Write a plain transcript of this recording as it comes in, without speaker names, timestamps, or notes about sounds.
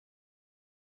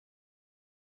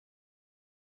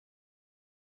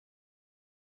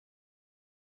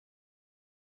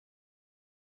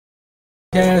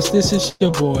Cast, this is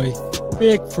your boy,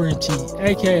 Big Frenchie,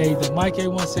 aka the Mike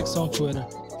A16 on Twitter.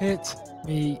 Hit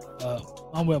me up.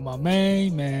 I'm with my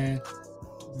main man.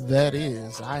 That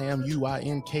is, I am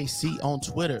UINKC on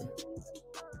Twitter.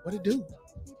 What it do?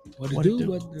 What it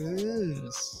do? What it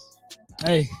is?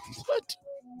 Hey, What?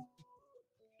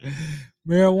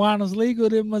 marijuana's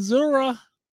legal in Missouri.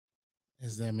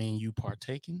 Does that mean you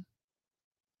partaking?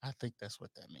 I think that's what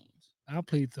that means. I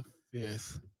plead the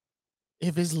fifth.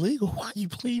 If it's legal, why you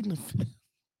pleading the fifth?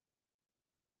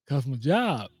 Cause my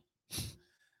job.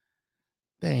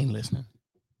 They ain't listening.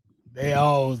 They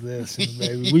always listen,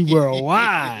 baby. We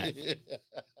worldwide.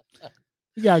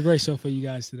 We got a great show for you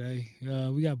guys today.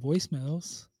 We got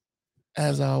voicemails.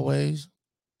 As always.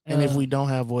 And if we don't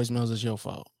have voicemails, it's your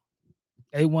fault.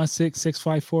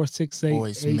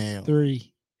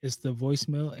 816-654-6883 is the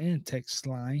voicemail and text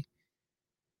line.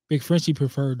 Big Frenchie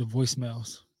preferred the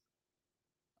voicemails.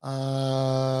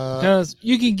 Because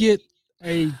you can get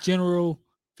a general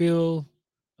feel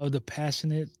of the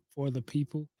passionate for the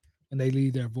people when they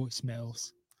leave their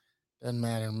voicemails. Doesn't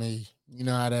matter to me. You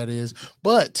know how that is.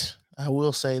 But I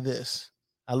will say this.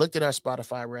 I looked at our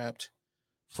Spotify Wrapped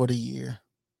for the year.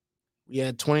 We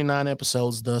had 29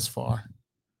 episodes thus far.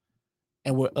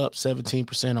 And we're up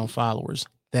 17% on followers.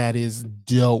 That is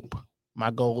dope.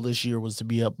 My goal this year was to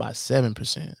be up by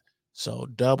 7%. So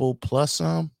double plus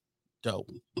some, dope.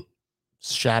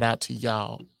 Shout out to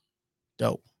y'all.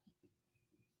 Dope.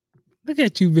 Look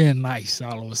at you being nice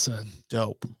all of a sudden.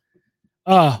 Dope.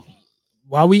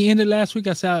 While we ended last week,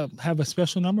 I said I have a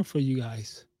special number for you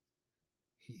guys.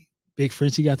 Big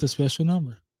Frenchie got the special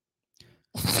number.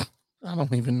 I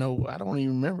don't even know. I don't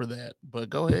even remember that. But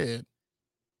go ahead.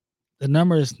 The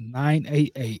number is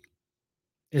 988.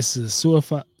 It's a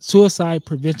suicide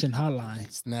prevention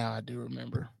hotline. Now I do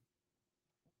remember.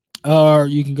 Or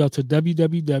you can go to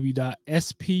www.sprc.org.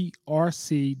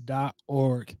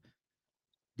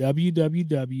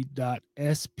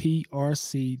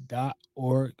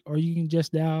 www.sprc.org. Or you can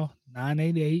just dial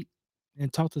 988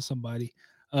 and talk to somebody.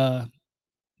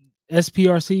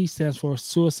 SPRC stands for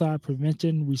Suicide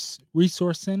Prevention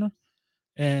Resource Center.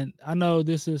 And I know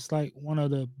this is like one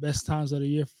of the best times of the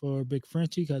year for Big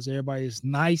Frenchie because everybody is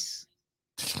nice.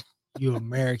 You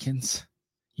Americans,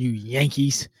 you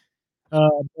Yankees.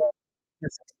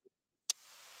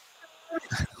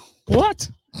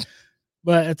 What?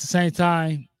 But at the same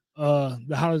time,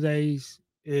 the holidays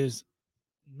is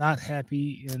not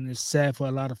happy and it's sad for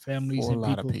a lot of families For a and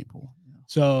lot of people.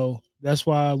 So that's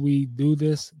why we do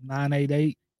this.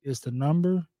 988 is the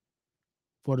number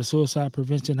for the suicide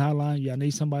prevention hotline. Y'all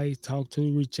need somebody to talk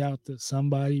to, reach out to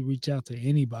somebody, reach out to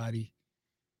anybody.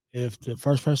 If the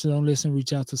first person don't listen,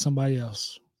 reach out to somebody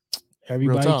else.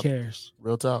 Everybody cares.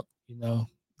 Real talk. You know,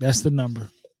 that's the number.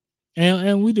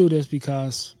 And we do this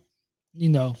because, you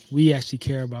know, we actually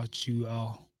care about you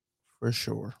all. For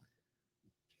sure.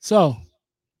 So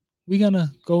we're going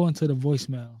to go into the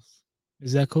voicemails.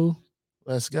 Is that cool?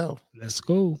 Let's go. Let's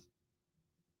go.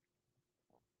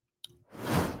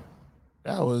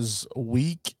 That was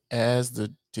weak as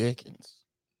the Dickens.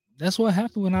 That's what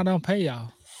happened when I don't pay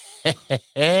y'all.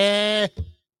 The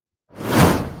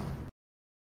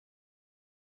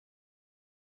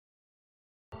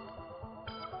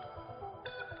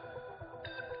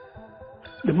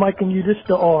Mike and you, this is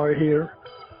the R here.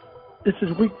 This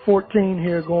is week 14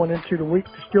 here going into the week.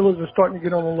 The Steelers are starting to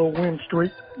get on a little win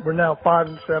streak. We're now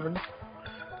 5-7.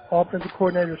 Offensive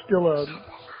coordinator still a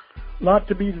lot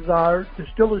to be desired. The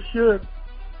Steelers should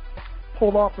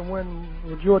pull off and win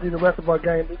the majority of the rest of our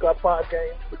games. We've got 5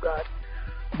 games. We've got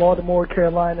Baltimore,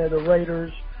 Carolina, the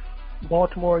Raiders,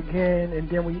 Baltimore again, and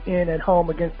then we end at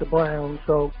home against the Browns.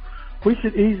 So we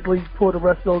should easily pull the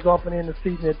rest of those off and end the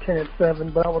season at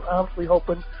 10-7. But I was honestly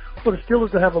hoping for the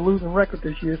Steelers to have a losing record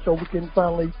this year so we can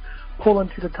finally pull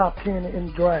into the top 10 in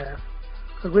the draft.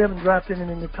 Because we haven't drafted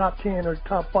in the top 10 or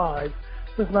top 5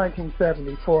 since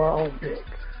 1970 for our own pick.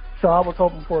 So I was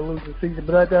hoping for a losing season,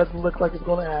 but that doesn't look like it's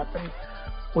going to happen.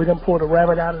 We done pulled a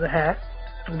rabbit out of the hat.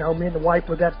 You know, me and the wife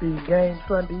was at the game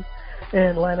Sunday in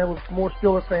Atlanta with more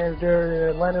Steelers fans there.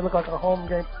 Atlanta looked like a home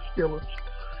game for the Steelers.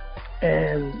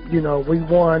 And, you know, we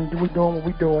won. We're doing what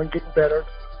we're doing, getting better.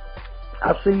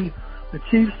 I see the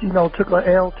Chiefs, you know, took an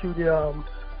L to the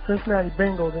Cincinnati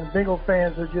Bengals, and Bengal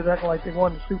fans are just acting like they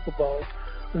won the Super Bowl.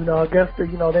 You know, I guess they're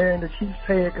in the Chiefs'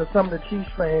 head because some of the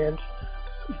Chiefs fans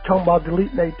talking about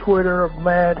deleting their Twitter,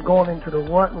 mad, going into the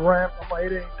rant. I'm like,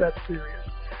 it ain't that serious.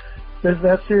 If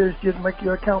that serious, just make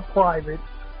your account private,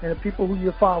 and the people who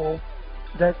you follow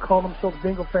that call themselves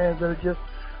Bengal fans that are just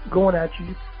going at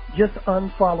you, just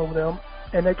unfollow them,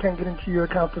 and they can't get into your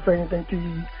account to say anything to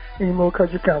you anymore because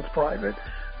your account's private.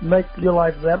 make your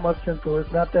life that much simpler.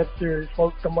 It's not that serious.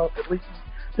 Folks come up, at least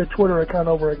their Twitter account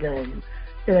over a game.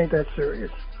 It ain't that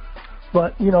serious.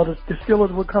 But, you know, the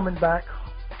Steelers were coming back.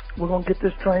 We're going to get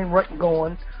this train right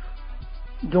going,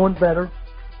 doing better.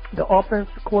 The offense,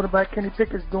 quarterback, Kenny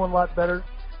Pickett's doing a lot better,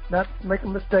 not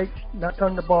making mistakes, not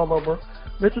turning the ball over.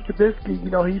 Mitchell Trubisky, you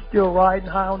know, he's still riding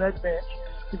high on that bench.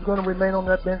 He's going to remain on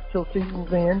that bench till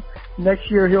season's end.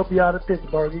 Next year, he'll be out of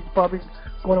Pittsburgh. He's probably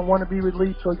going to want to be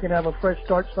released so he can have a fresh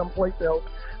start someplace else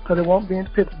because it won't be in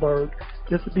Pittsburgh.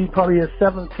 This will be probably his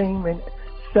 7th team in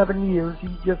 7 years.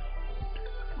 He's just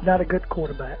not a good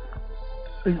quarterback.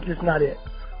 He's just not it.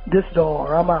 This is the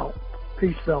R. I'm out.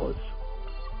 Peace, fellas.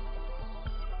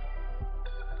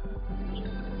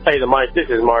 Hey, the Mike. This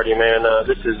is Marty, man.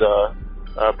 This is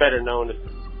better known as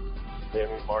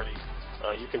Marty.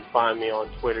 You can find me on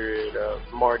Twitter at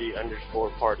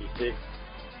Marty_Party6.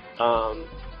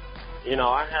 You know,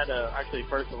 I had actually,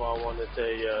 first of all, I wanted to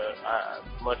say I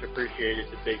much appreciated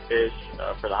the Big Fish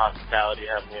for the hospitality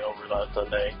having me over last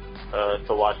Sunday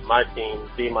to watch my team,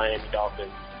 the Miami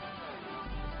Dolphins,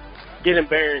 get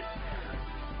embarrassed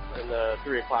in the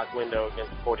 3 o'clock window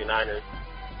against the 49ers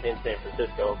in San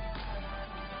Francisco.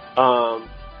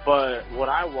 But what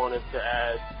I wanted to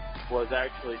add was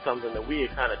actually something that we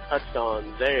had kind of touched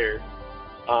on there.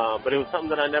 But it was something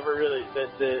that I never really,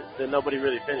 that nobody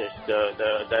really finished.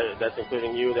 That's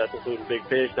including you, that's including Big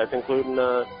Fish, that's including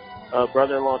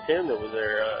brother-in-law Tim that was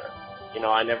there. You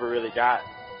know, I never really got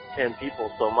 10 people.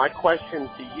 So my question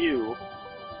to you,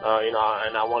 you know,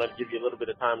 and I want to give you a little bit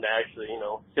of time to actually, you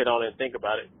know, sit on it and think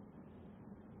about it.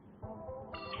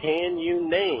 Can you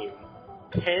name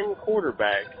 10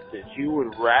 quarterbacks that you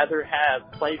would rather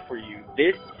have play for you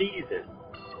this season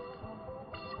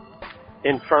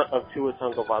in front of Tua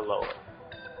Tagovailoa?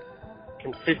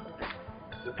 Consistent,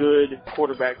 good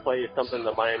quarterback play is something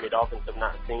the Miami Dolphins have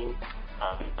not seen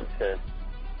since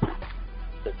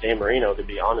Dan Marino, to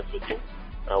be honest with you.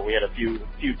 We had a few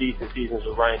decent seasons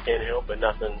with Ryan Tannehill, but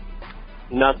nothing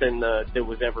that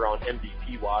was ever on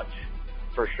MVP watch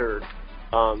for sure.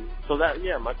 So that,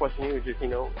 yeah, my question to you is just, you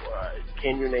know,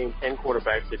 can you name 10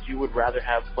 quarterbacks that you would rather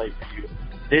have play for you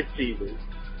this season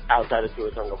outside of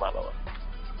Tua Tagovailoa?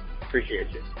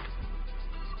 Appreciate you.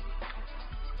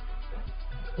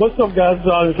 What's up, guys?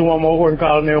 This is one more Horton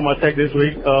calling in with my take this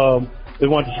week. Just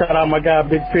want to shout out my guy,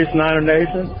 Big Fish Niner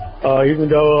Nation. Even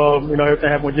though, you know, everything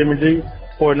happened with Jimmy G,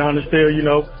 Horton still, you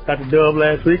know, got the dub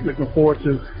last week. Looking forward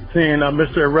to seeing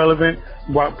Mr. Irrelevant,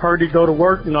 Brock Purdy, go to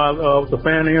work. You know, I was a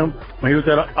fan of him when he was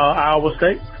at Iowa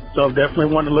State. So definitely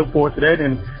wanted to look forward to that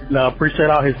and appreciate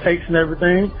all his takes and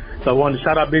everything. So I wanted to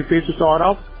shout out Big Fish to start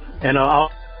off. And I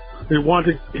just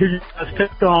wanted to hear you guys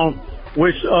take on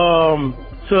which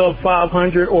sub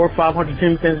 500 or 500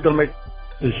 team think is going to make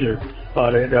this year.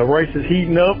 The race is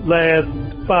heating up. Last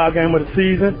 5 games of the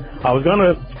season, I was going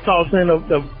to toss in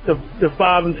the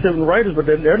 5-7 Raiders, but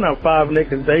they're not 5-8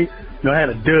 because they, you know, had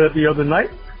a dud the other night.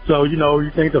 So, you know,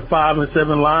 you think the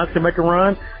 5-7 Lions can make a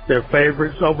run? They're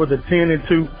favorites over the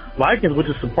 10-2 Vikings, which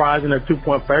is surprising. They're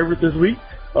 2-point favorites this week.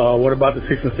 What about the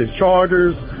 6-6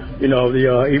 Chargers? You know,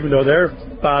 even though they're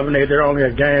 5-8, they're only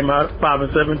a game out.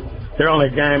 5-7, they're only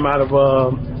a game out of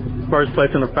first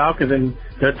place in the Falcons, and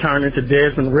they're turning to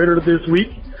Desmond Ridder this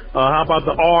week. How about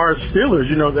the R Steelers?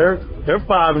 You know, they're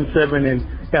 5-7 and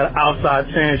got an outside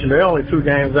chance, and they're only 2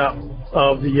 games out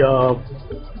of the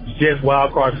Jets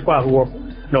wild card spot, who are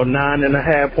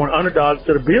 9.5-point underdogs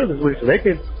to the Bills this week, so they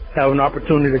could have an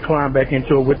opportunity to climb back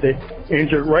into it with the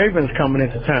injured Ravens coming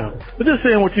into town. But just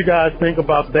seeing what you guys think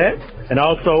about that, and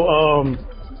also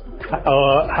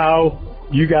how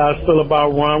you guys feel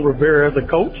about Ron Rivera as a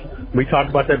coach. We talked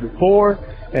about that before,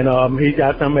 and he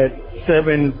got them at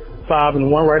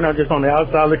 7-5-1 right now, just on the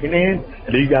outside looking in.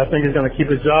 And do you guys think he's going to keep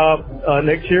his job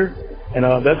next year? And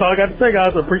that's all I got to say,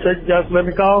 guys. I appreciate you guys for letting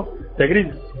me call. Take it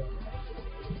easy.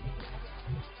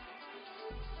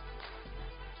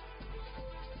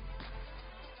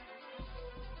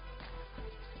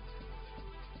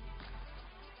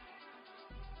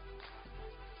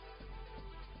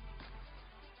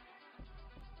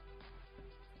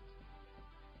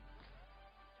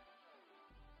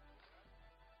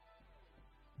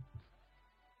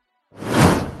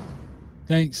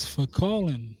 Thanks for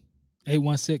calling.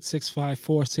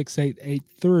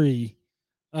 816-654-6883.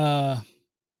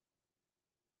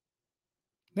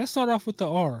 Let's start off with the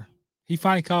R. He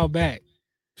finally called back.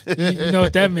 You know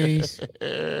what that means.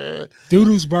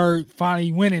 Doodlesburg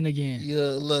finally winning again.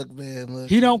 Yeah, look, man. Look.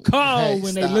 He don't call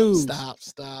when they lose. Stop.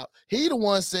 He the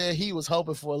one said he was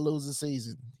hoping for a losing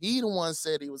season. He the one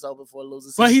said he was hoping for a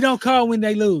losing season. But he don't call when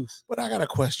they lose. But I got a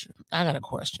question.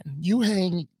 You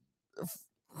hang...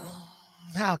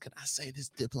 how can I say this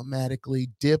diplomatically?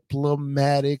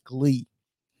 Diplomatically.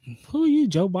 Who are you,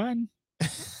 Joe Biden?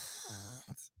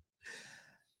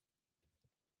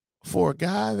 For a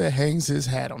guy that hangs his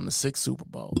hat on the 6 Super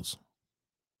Bowls.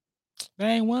 They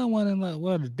ain't won one in like,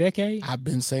 what, a decade? I've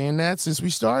been saying that since we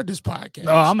started this podcast.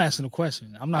 No, I'm asking a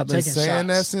question. I'm not I've been taking saying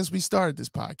that shots. since we started this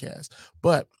podcast.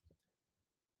 But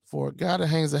for a guy that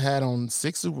hangs a hat on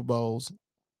 6 Super Bowls,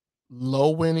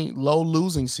 low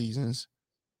losing seasons,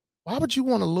 why would you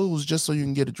want to lose just so you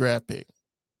can get a draft pick?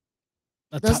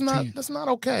 That's not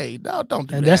okay. No, don't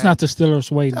do that. That's not the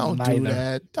Steelers' way. Don't neither. do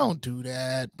that. Don't do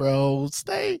that, bro.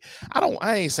 I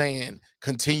ain't saying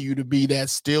continue to be that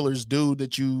Steelers dude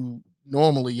that you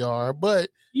normally are, but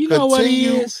you know what he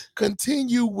is.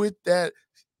 Continue with that.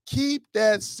 Keep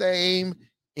that same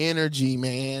energy,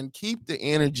 man. Keep the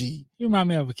energy. You remind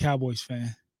me of a Cowboys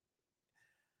fan.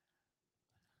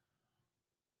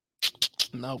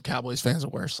 No, Cowboys fans are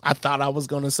worse. I thought I was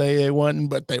going to say they wasn't,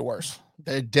 but they're worse.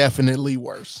 They're definitely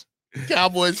worse.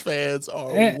 Cowboys fans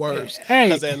are worse.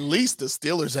 Because at least the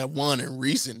Steelers have won in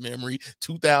recent memory.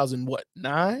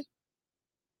 2009?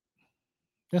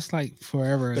 That's like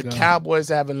forever ago. The Cowboys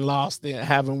haven't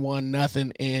won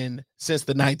nothing since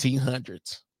the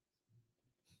 1900s.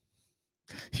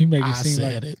 You make it seem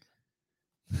said like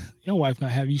your wife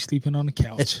not have you sleeping on the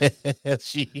couch.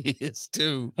 She is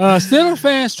too. Steelers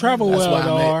fans travel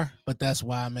well, but that's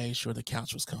why I made sure the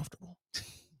couch was comfortable.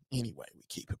 Anyway, we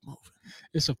keep it moving.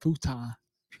 It's a futon.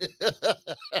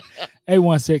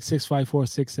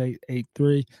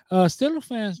 816-654-6883. Steelers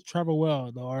fans travel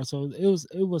well, though. So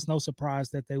it was no surprise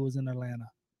that they was in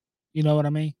Atlanta. You know what I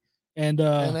mean? And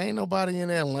ain't nobody in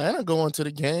Atlanta going to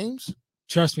the games.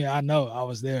 Trust me, I know. I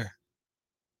was there.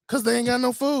 Because they ain't got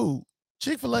no food.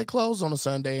 Chick-fil-A closed on a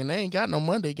Sunday, and they ain't got no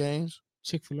Monday games.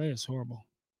 Chick-fil-A is horrible.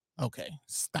 Okay,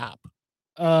 stop.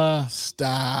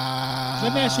 Stop.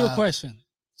 Let me ask you a question.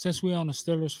 Since we on the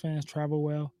Steelers fans travel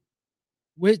well,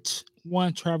 which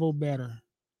one travel better?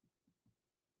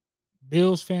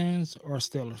 Bills fans or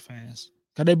Steelers fans?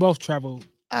 Because they both travel.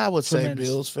 I would say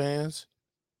Bills fans.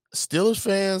 Steelers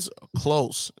fans,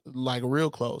 close, like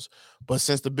real close. But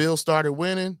since the Bills started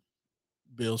winning,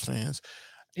 Bills fans.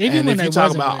 Even when if you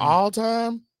talk about all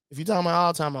time, I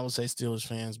would say Steelers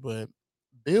fans. But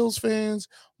Bills fans,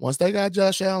 once they got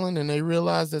Josh Allen and they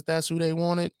realized that that's who they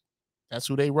wanted, that's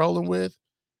who they rolling with.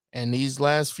 And these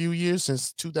last few years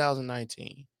since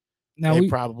 2019, they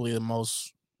probably they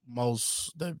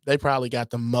probably got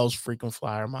the most frequent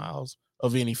flyer miles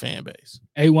of any fan base.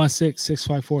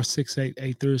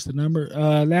 816-654-6883 is the number.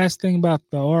 Last thing about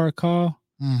the Aura call.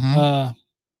 Mm-hmm.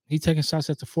 He taking shots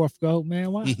at the fourth goat,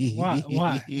 man. Why are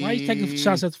you taking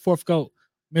shots at the fourth goat,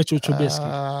 Mitchell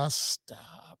Trubisky?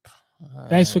 Stop.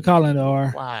 Thanks for calling,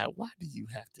 Aura. Why do you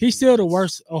have to? He's still the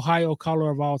worst Ohio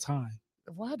caller of all time.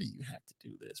 Why do you have to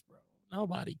do this, bro?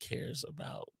 Nobody cares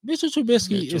about Mitchell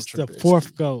Trubisky. The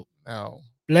fourth GOAT. No.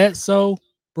 Bledsoe,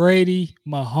 Brady,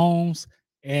 Mahomes,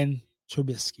 and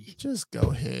Trubisky. Just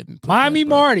go ahead and Miami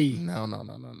Marty. No.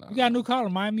 We got a new caller,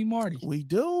 Miami Marty. We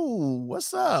do.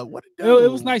 What's up? What it do? It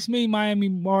was nice meeting Miami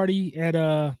Marty at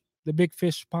the Big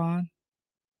Fish Pond,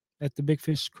 at the Big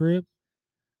Fish crib.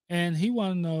 And he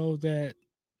wanted to know that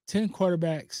 10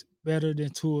 quarterbacks better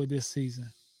than Tua this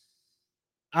season.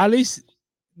 I at least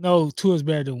know Tua is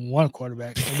better than one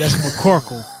quarterback, and that's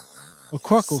McCorkle.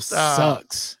 McCorkle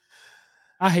sucks.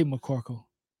 I hate McCorkle.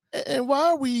 And why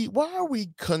are we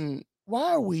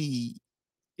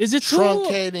is it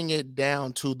truncating it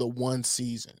down to the one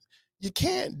season? You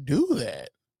can't do that.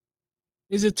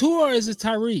 Is it Tua or is it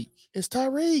Tyreek? It's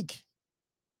Tyreek.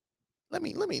 Let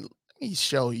me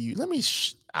show you.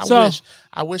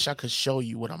 I wish I could show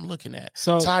you what I'm looking at.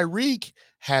 So Tyreek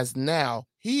has now,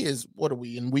 he is, what are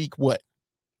we in week what?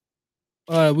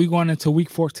 We going into week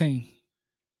 14.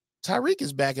 Tyreek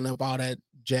is backing up all that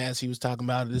jazz he was talking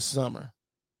about this summer.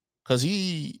 Because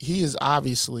he is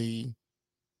obviously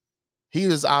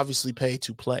paid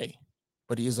to play,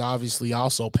 but he is obviously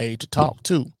also paid to talk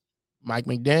too. Mike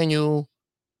McDaniel,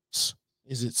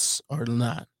 is it or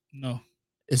not? No.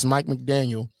 It's Mike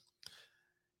McDaniel.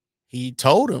 He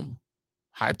told him,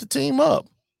 hype the team up.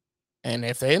 And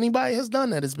if anybody has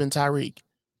done that, it's been Tyreek.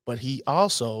 But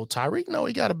Tyreek know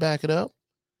he got to back it up.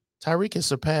 Tyreek has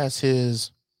surpassed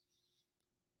his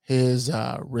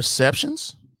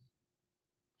receptions.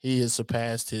 He has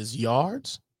surpassed his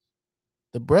yards.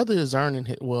 The brother is earning,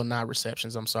 not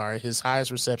receptions, I'm sorry. His highest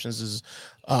receptions is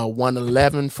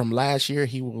 111 from last year.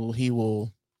 He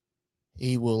will,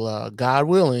 God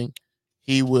willing,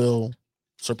 he will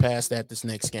surpass that this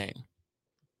next game,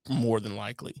 more than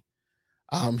likely.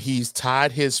 He's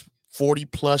tied his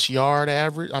 40-plus yard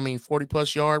average.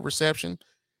 40-plus yard reception.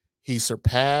 He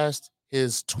surpassed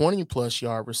his 20-plus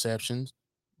yard receptions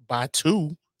by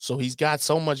 2. So he's got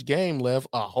so much game left,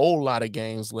 a whole lot of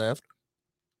games left.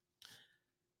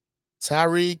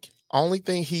 Tyreek, only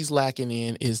thing he's lacking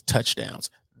in is touchdowns.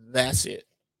 That's it.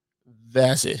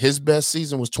 His best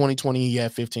season was 2020. He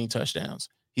had 15 touchdowns.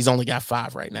 He's only got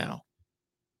 5 right now.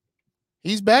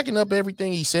 He's backing up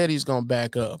everything he said he's going to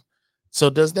back up. So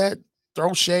does that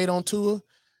throw shade on Tua?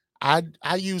 I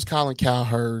use Colin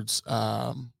Cowherd's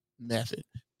method.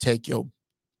 Take your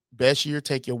best year,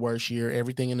 take your worst year.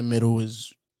 Everything in the middle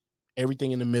is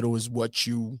what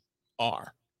you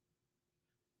are.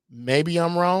 Maybe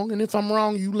I'm wrong, and if I'm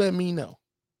wrong, you let me know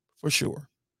for sure.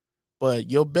 But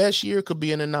your best year could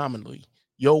be an anomaly.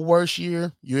 Your worst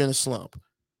year, you're in a slump.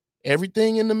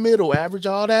 Everything in the middle, average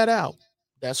all that out.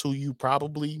 That's who you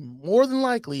probably more than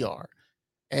likely are.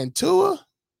 And Tua,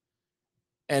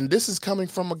 and this is coming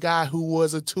from a guy who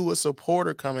was a Tua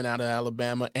supporter coming out of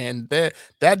Alabama, and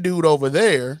that dude over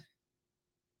there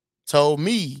told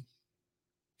me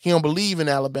he don't believe in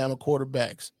Alabama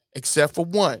quarterbacks, except for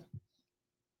one.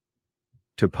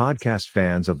 To podcast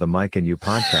fans of the Mike and You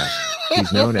podcast,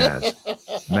 he's known as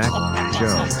Mac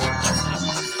Jones.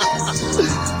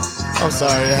 I'm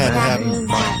sorry, it had to happen.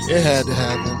 It had to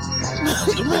happen.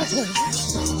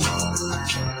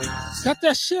 Cut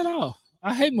that shit off.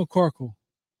 I hate McCorkle.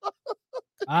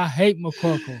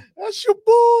 That's your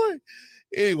boy.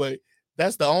 Anyway,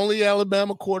 that's the only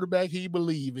Alabama quarterback he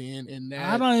believe in. And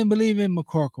I don't even believe in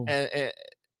McCorkle.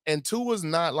 And Tua's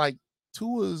not like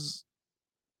Tua's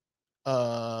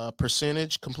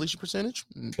completion percentage,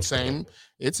 same.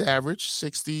 It's average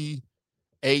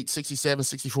 68, 67,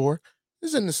 64.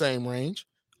 It's in the same range.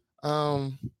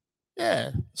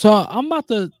 Yeah. So I'm about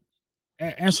to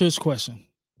answer this question.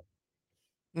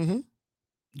 Mm-hmm.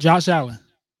 Josh Allen.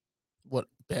 What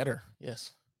better?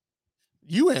 Yes.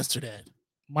 You answer that.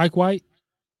 Mike White.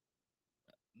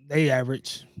 They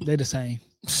average. They the same.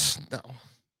 No.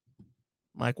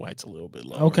 Mike White's a little bit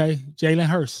lower. Okay. Jalen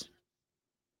Hurts.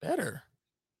 Better.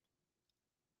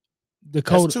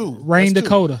 Dakota. That's 2. Rain That's 2.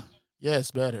 Dakota.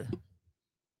 Yes, better.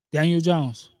 Daniel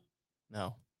Jones.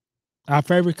 No. Our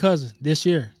favorite cousin this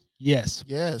year. Yes.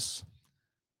 Yes.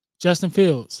 Justin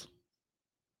Fields.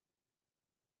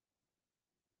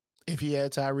 If he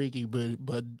had Tyreek,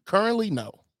 but currently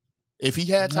no. If he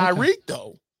had Tyreek,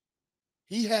 though,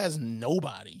 he has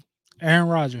nobody. Aaron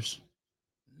Rodgers.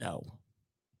 No.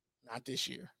 Not this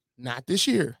year. Not this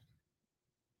year.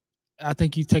 I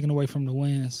think you're taking away from the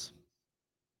wins.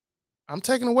 I'm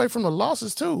taking away from the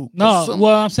losses, too. No,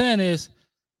 what I'm saying is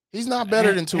he's not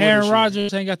better than Tua. Aaron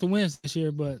Rodgers ain't got the wins this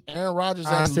year, but Aaron Rodgers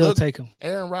I still take him.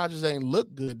 Aaron Rodgers ain't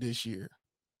look good this year.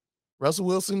 Russell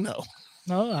Wilson, no.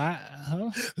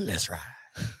 No, Let's ride.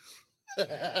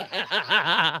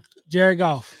 Jared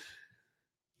Goff.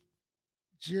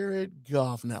 Jared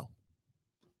Goff, no.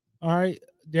 All right.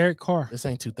 Derek Carr. This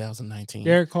ain't 2019.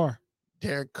 Derek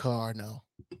Carr, no.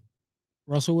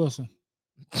 Russell Wilson.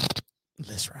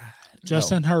 Let's ride.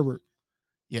 Justin Herbert.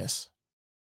 Yes.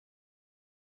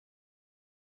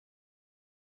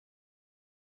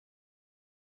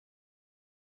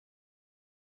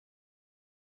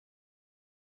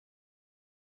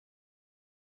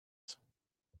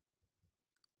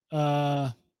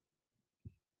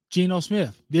 Geno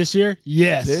Smith. This year?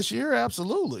 Yes. This year,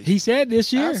 absolutely. He said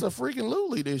this year. That's a freaking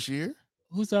Luli this year.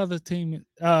 Who's the other team?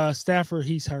 Stafford,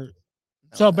 he's hurt.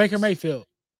 No, so Baker Mayfield.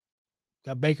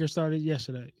 Got Baker started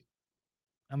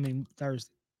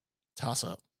Thursday. Toss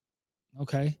up.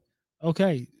 Okay.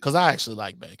 Because I actually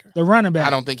like Baker. The running back. I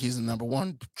don't think he's the number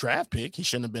 1 draft pick. He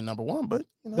shouldn't have been number 1, but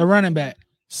the running back.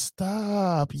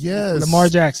 Stop. Yes. Lamar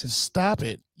Jackson. Stop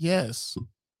it. Yes.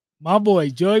 My boy,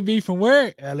 Joey B from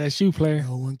where? LSU player.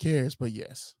 No one cares, but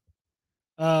yes.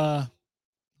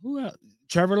 Who else?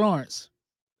 Trevor Lawrence.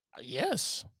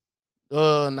 Yes.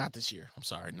 Not this year. I'm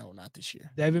sorry. No, not this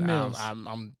year. David Mills.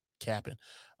 I'm capping.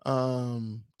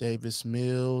 Davis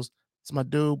Mills. It's my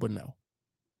dude, but no.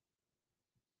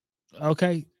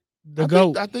 Okay. The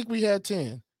GOAT. I think we had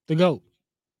 10. The GOAT.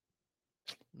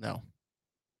 No.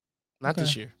 Not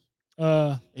this year.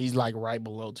 He's like right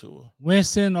below Tua.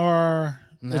 Winston or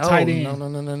the tight end?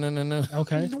 No.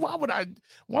 Okay. Why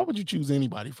would you choose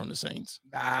anybody from the Saints?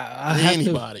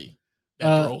 Anybody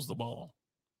that throws the ball.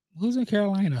 Who's in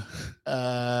Carolina?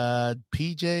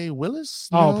 PJ Willis?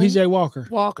 No? Oh, PJ Walker.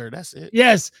 Walker, that's it.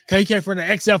 Yes. He came from the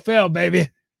XFL, baby.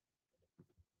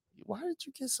 Why did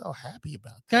you get so happy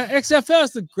about that? XFL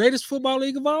is the greatest football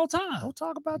league of all time. Don't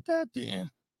talk about that then.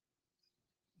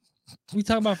 We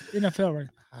talk about NFL right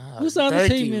now. Who's the other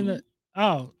team in the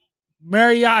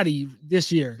Mariotti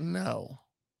this year. No.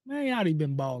 Mariotti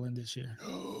been balling this year.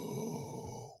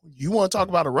 You want to talk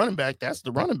about a running back? That's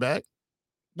the running back.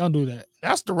 Don't do that.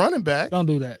 That's the running back. Don't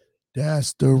do that.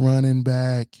 That's the running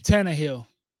back. Tannehill.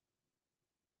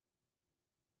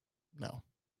 No.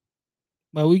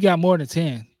 But we got more than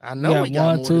 10. I know we got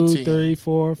 1, more 2, than 10. 3,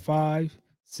 4, 5,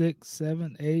 6,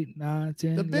 7, 8, 9,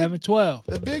 10, 11, 12.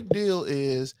 The big deal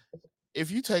is if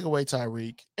you take away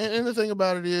Tyreek, and the thing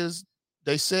about it is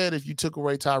they said if you took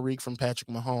away Tyreek from Patrick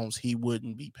Mahomes, he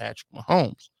wouldn't be Patrick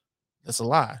Mahomes. That's a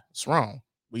lie. It's wrong.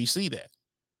 We see that.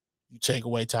 You take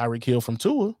away Tyreek Hill from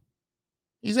Tua,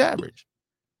 he's average.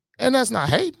 And that's not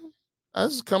hating.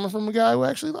 That's coming from a guy who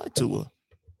actually liked Tua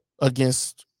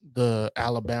against the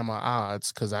Alabama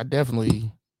odds, because I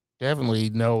definitely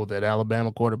know that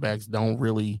Alabama quarterbacks don't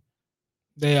really.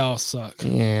 They all suck.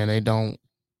 Yeah, they don't.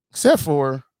 Except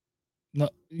for. No,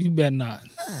 you better not.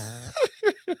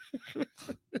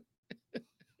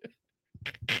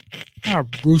 How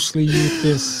Bruce Lee with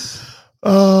this.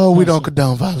 Oh, we don't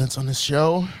condone violence on this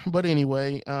show. But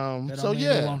anyway, so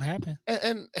yeah. It won't happen.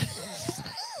 And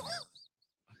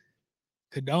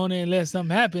condone it and let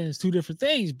something happen is two different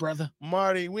things, brother.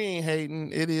 Marty, we ain't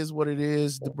hating. It is what it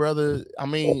is. The brother, I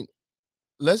mean,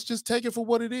 let's just take it for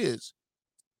what it is.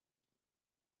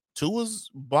 Tua's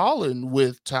balling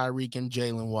with Tyreek and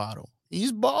Jalen Waddle.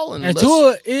 He's balling. And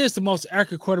Tua is the most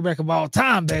accurate quarterback of all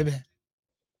time, baby.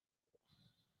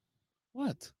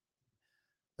 What?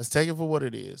 Let's take it for what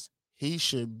it is. He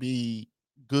should be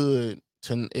good,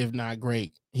 if not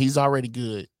great. He's already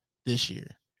good this year.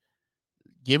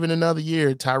 Given another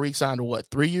year, Tyreek signed a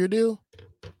 3-year deal?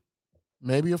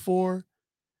 Maybe a 4.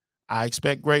 I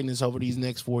expect greatness over these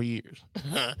next 4 years.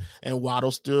 And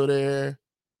Waddle's still there.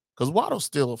 Because Waddle's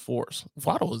still a force.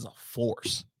 Waddle is a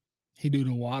force. He do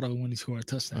the Waddle when he scored a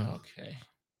touchdown. Okay.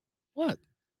 What?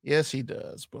 Yes, he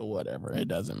does, but whatever. It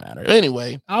doesn't matter.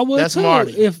 Anyway, I would that's too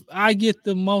Marty. if I get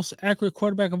the most accurate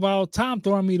quarterback of all time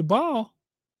throwing me the ball.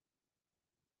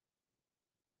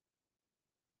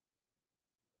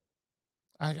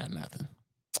 I got nothing.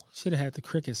 Should have had the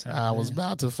cricket sound. I was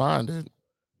about to find it.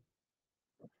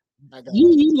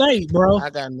 You late, bro. I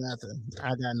got nothing.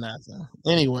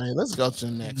 Anyway, let's go to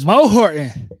the next Mo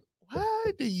Horton.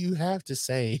 Why do you have to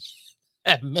say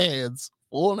that man's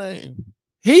full name?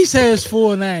 He says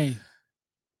full name.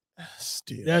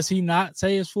 Still. Does he not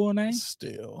say his full name?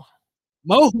 Still.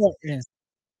 Mo Horton.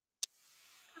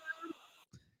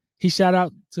 He shout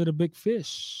out to the Big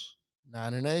Fish.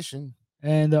 Niner Nation.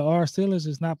 And the R Steelers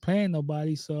is not playing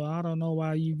nobody, so I don't know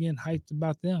why you getting hyped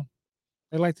about them.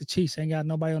 They like the Chiefs, ain't got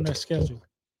nobody on their schedule.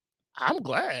 I'm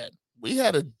glad. We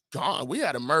had a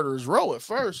murderer's row at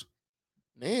first.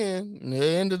 Then at the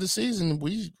end of the season,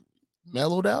 we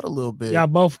mellowed out a little bit. Y'all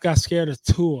both got scared of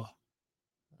Tua.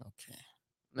 Okay.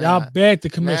 Y'all begged the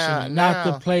commissioner not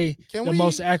to play the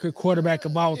most accurate quarterback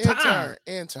of all time.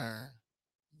 Intern,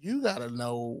 you gotta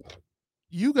know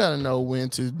when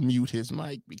to mute his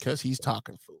mic because he's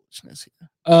talking foolishness here.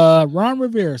 Ron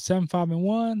Rivera,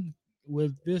 7-5-1.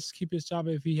 Will this keep his job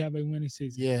if he have a winning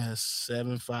season? Yes,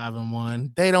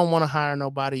 7-5-1. They don't want to hire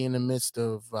nobody in the midst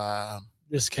of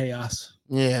this chaos.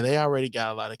 Yeah, they already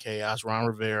got a lot of chaos. Ron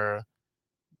Rivera,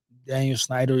 Daniel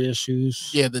Snyder issues.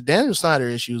 Yeah, the Daniel Snyder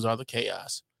issues are the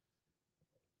chaos.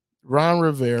 Ron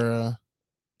Rivera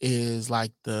is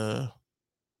like I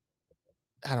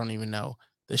don't even know,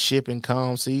 the ship in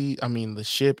calm sea. I mean, the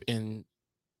ship in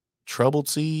troubled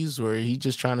seas where he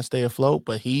just trying to stay afloat,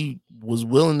 but he was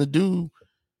willing to do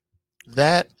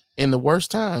that in the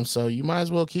worst time. So you might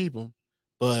as well keep him.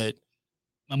 But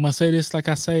I'm gonna say this like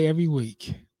I say every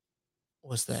week.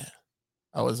 What's that?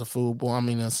 Oh, it's a fool born. I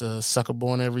mean, it's a sucker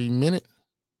born every minute.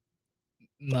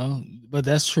 No, but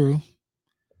that's true.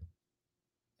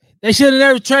 They should have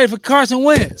never traded for Carson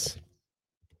Wentz.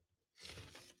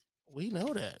 We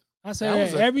know that. I say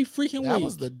that every freaking week. That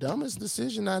was the dumbest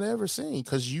decision I'd ever seen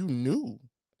because you knew.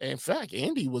 In fact,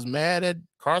 Andy was mad at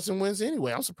Carson Wentz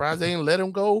anyway. I'm surprised they didn't let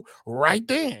him go right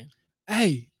then.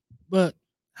 Hey, but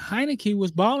Heineke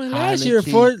was balling last year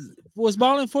was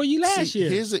balling for you last year.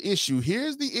 Here's the issue.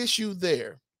 Here's the issue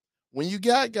there. When you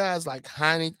got guys like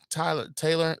Taylor,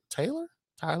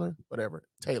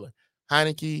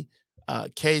 Heineke,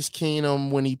 Case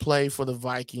Keenum when he played for the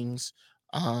Vikings.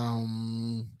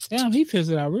 Damn, he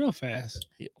fizzled out real fast.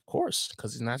 Of course,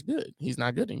 because he's not good. He's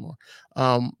not good anymore.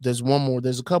 There's one more.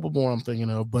 There's a couple more I'm thinking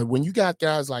of. But when you got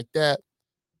guys like that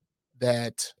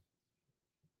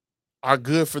are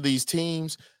good for these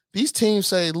teams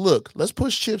say, look, let's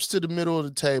push chips to the middle of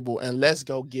the table and let's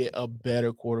go get a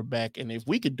better quarterback. And if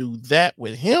we could do that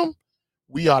with him,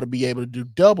 we ought to be able to do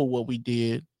double what we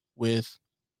did with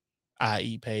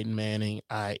i.e. Peyton Manning,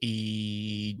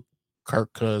 i.e.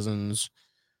 Kirk Cousins.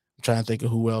 I'm trying to think of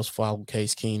who else followed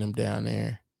Case Keenum down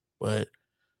there. But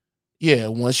yeah,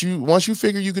 once you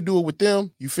figure you could do it with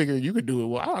them, you figure you could do it.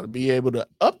 Well, I ought to be able to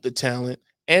up the talent.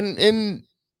 And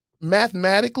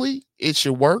mathematically, it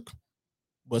should work.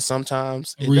 But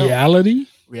sometimes it Reality?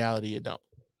 Reality, it don't.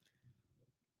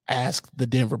 Ask the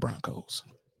Denver Broncos.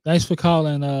 Thanks for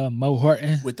calling Mo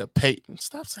Horton. With the Peyton.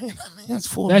 Stop saying that man's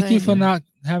full Thank name. you for not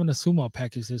having a sumo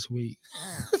package this week.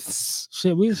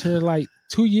 Shit, we was here like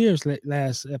 2 years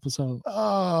last episode.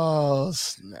 Oh,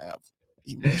 snap.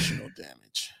 Emotional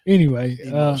damage. Anyway,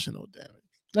 Emotional damage.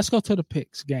 Let's go to the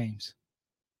picks games.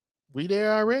 We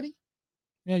there already?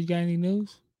 Yeah, you got any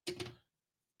news?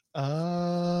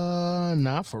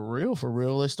 Not for real. For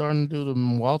real. They're starting to do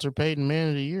the Walter Payton Man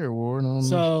of the Year award.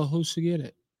 So who should get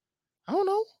it? I don't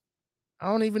know. I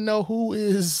don't even know who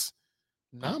is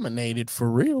nominated for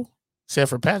real, except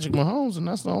for Patrick Mahomes, and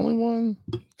that's the only one.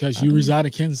 Because you reside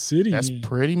in Kansas City. That's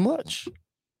pretty much.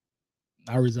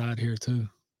 I reside here too.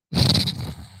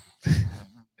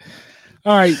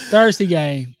 All right, Thursday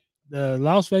game. The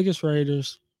Las Vegas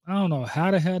Raiders. I don't know how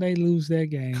the hell they lose that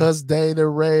game. Because they the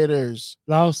Raiders.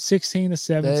 Lost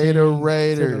 16-17. They the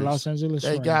Raiders. To the Los Angeles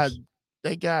They Rams.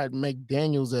 They got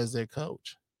McDaniels as their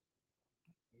coach.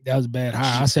 That was a bad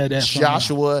hire. I said that.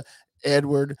 Joshua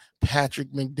Edward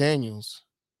Patrick McDaniels.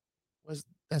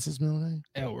 That's his middle name?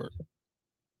 Edward.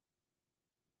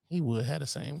 He would have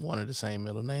one of the same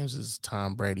middle names as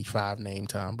Tom Brady. 5-name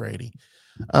Tom Brady.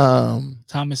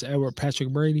 Thomas Edward Patrick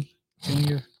Brady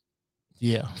Jr.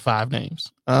 Yeah, 5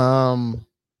 names. I'll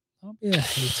be a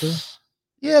hater.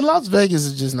 Yeah, Las Vegas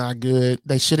is just not good.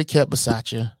 They should have kept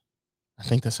Bisaccia. I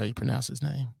think that's how you pronounce his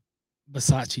name.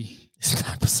 Bisaccia. It's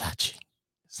not Bisaccia.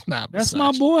 It's not. That's Bisaccia.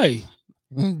 my boy.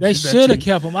 They should have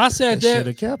kept him. I said that. Should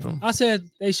have kept him. I said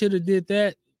they should have did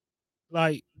that,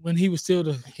 like when he was still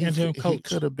the interim coach. He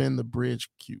could have been the bridge.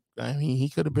 I mean, he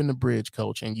could have been the bridge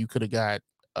coach, and you could have got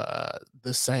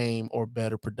the same or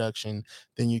better production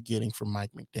than you're getting from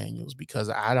Mike McDaniels, because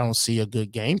I don't see a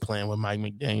good game plan with Mike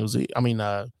McDaniels. I mean,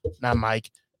 not Mike,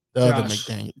 the other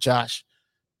McDaniel, Josh.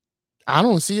 I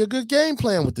don't see a good game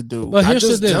plan with the dude. But here's I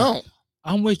just the deal. don't.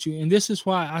 I'm with you, and this is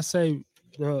why I say.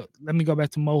 Let me go back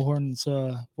to Mo Horton's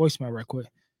voicemail right quick.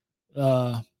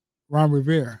 Ron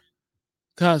Rivera,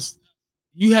 because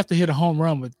you have to hit a home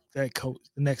run with that coach,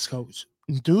 the next coach.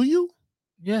 Do you?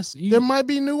 Yes. There might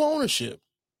be new ownership.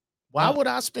 Why would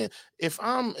I spend if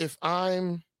I'm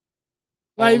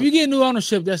like if you get new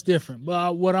ownership, that's different.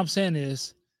 But what I'm saying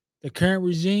is the current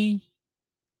regime,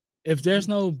 if there's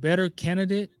no better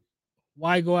candidate,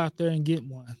 why go out there and get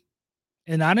one?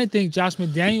 And I didn't think Josh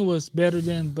McDaniel was better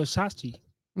than Bisaccia.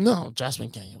 No, Josh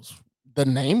McDaniels. The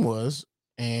name was,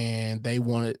 and they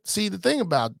wanted. See, the thing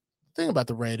about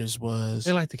the Raiders was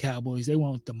they like the Cowboys. They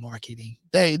want the marketing.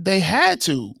 They had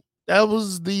to. That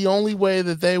was the only way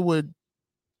that they would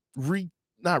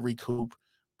not recoup,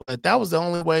 but that was the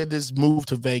only way this move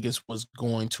to Vegas was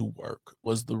going to work.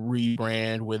 Was the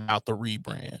rebrand without the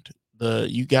rebrand.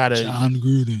 You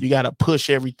gotta push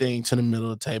everything to the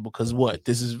middle of the table, because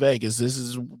this is Vegas. This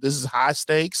is high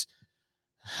stakes.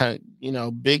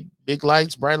 Big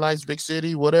lights, bright lights, big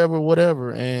city,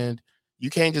 whatever. And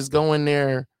you can't just go in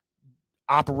there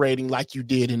operating like you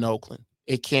did in Oakland.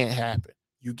 It can't happen.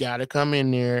 You got to come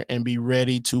in there and be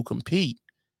ready to compete.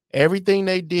 Everything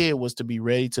they did was to be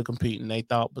ready to compete, and they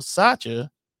thought Bisaccia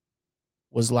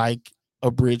was like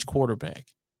a bridge quarterback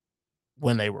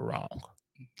when they were wrong.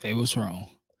 They was wrong.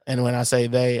 And when I say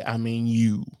they, I mean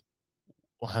you.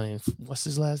 What's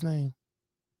his last name?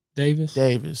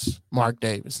 Davis. Mark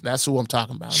Davis. That's who I'm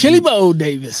talking about. Chili Bowl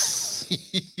Davis.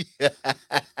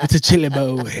 It's a Chili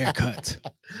Bowl haircut.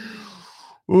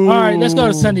 Ooh. All right, let's go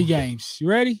to Sunday games. You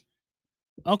ready?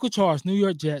 Uncle Charles, New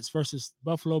York Jets versus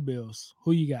Buffalo Bills.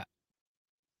 Who you got?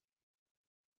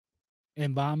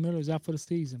 And Von Miller's out for the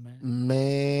season, man.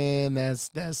 Man, that's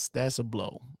a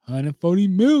blow. $140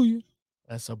 million.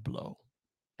 That's a blow.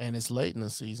 And it's late in the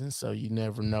season, so you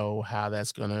never know how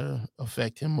that's going to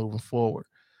affect him moving forward.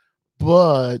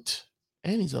 And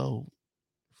he's old,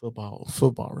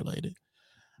 football related.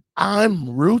 I'm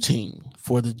rooting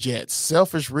for the Jets.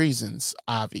 Selfish reasons,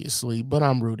 obviously, but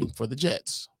I'm rooting for the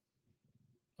Jets.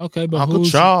 Okay, but Uncle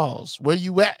Charles, where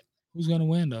you at? Who's going to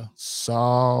win, though?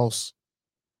 Sauce.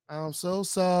 I'm so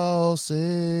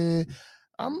saucy.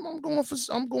 I'm going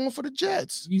for the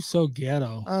Jets. You so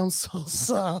ghetto. I'm so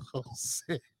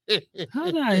saucy. How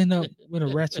did I end up with a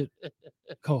ratchet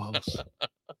co-host?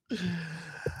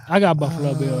 I got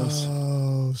Buffalo Bills.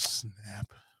 Oh, snap.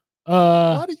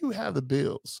 Why do you have the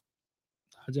Bills?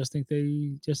 I just think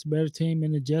they just a better team,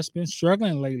 and they just been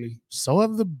struggling lately. So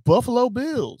have the Buffalo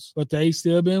Bills. But they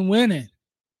still been winning.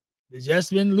 They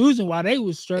just been losing while they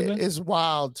was struggling. It's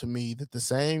wild to me that the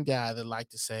same guy that like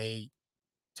to say,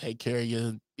 take care of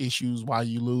your issues while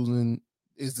you losing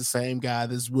is the same guy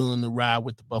that's willing to ride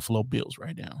with the Buffalo Bills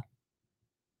right now.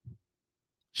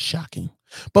 Shocking.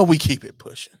 But we keep it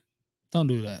pushing. Don't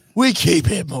do that. We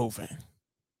keep it moving.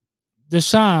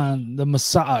 Deshaun, the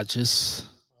massages.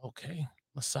 Okay.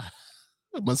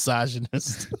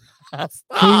 Misogynist.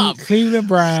 Stop. Cleveland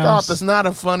Browns. Stop. It's not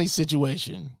a funny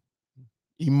situation.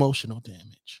 Emotional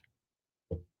damage.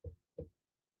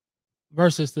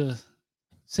 Versus the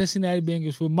Cincinnati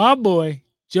Bengals with my boy,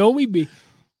 Joey B.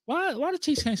 Why the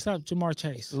Chiefs can't stop Jamar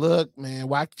Chase? Look, man,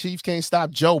 why Chiefs can't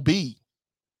stop Joe B?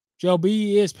 Joe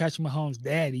B is Patrick Mahomes'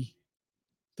 daddy.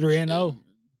 3-0.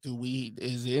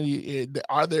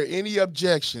 Are there any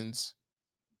objections?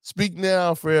 Speak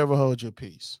now, forever hold your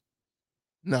peace.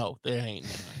 No, there ain't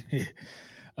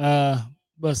none.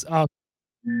 But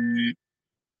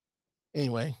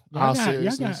Anyway, y'all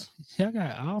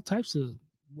got all types of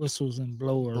whistles and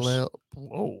blowers.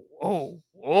 Oh.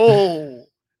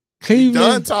 Cleveland.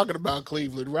 Done talking about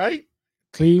Cleveland, right?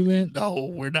 Cleveland.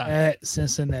 No, we're not. At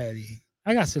Cincinnati.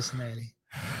 I got Cincinnati.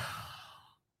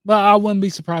 But I wouldn't be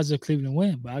surprised if Cleveland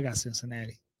win, but I got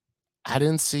Cincinnati. I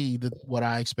didn't see what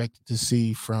I expected to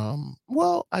see from,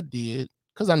 well, I did,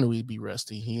 because I knew he'd be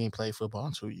rusty. He ain't played football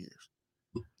in 2 years.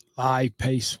 High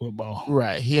pace football.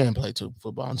 Right. He ain't played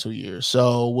football in 2 years.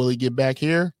 So will he get back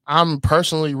here? I'm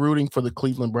personally rooting for the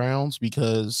Cleveland Browns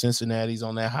because Cincinnati's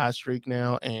on that hot streak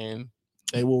now, and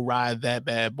they will ride that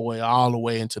bad boy all the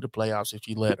way into the playoffs if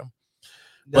you let them.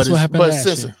 That's what happened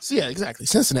last year. Yeah, exactly.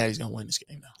 Cincinnati's going to win this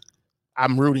game now.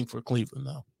 I'm rooting for Cleveland,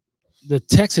 though. The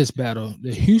Texas battle,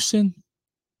 the Houston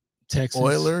Texans.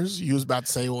 Oilers? You was about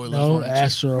to say Oilers. No,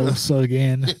 Astros. So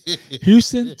again,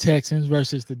 Houston Texans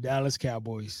versus the Dallas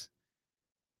Cowboys.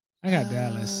 I got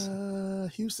Dallas.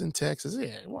 Houston, Texas.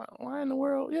 Yeah. Why in the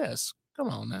world? Yes. Come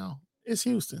on now. It's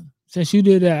Houston. Since you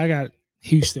did that, I got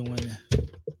Houston winning.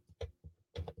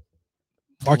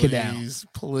 Mark it down.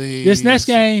 Please. This next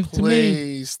game, to me.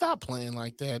 Please stop playing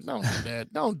like that. Don't do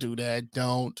that. Don't do that.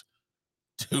 Don't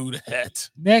do that.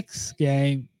 Next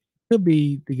game could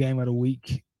be the game of the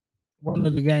week. One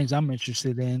of the games I'm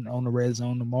interested in on the Red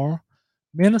Zone tomorrow.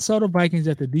 Minnesota Vikings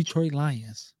at the Detroit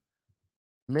Lions.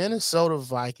 Minnesota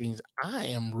Vikings. I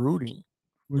am rooting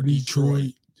for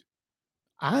Detroit.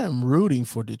 I am rooting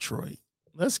for Detroit.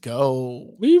 Let's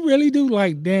go. We really do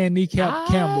like Dan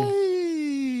Campbell.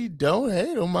 Don't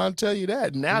hate him. I'll tell you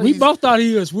that. Now we both thought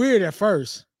he was weird at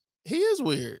first. He is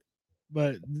weird.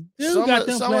 But dude got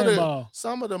them playing ball.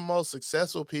 Some of the most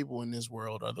successful people in this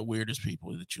world are the weirdest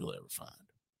people that you'll ever find.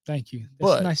 Thank you.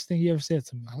 That's the nicest thing you ever said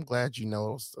to me. I'm glad you know.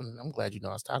 I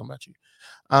was talking about you.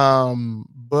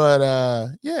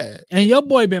 Yeah. And your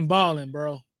boy been balling,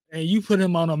 bro. And you put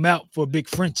him on a map for Big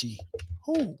Frenchie.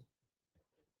 Who?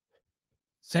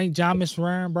 St. Thomas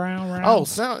Brown. Oh,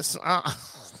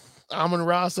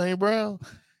 Amon-Ra St. Brown.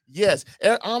 Yes,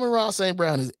 Amon-Ra St.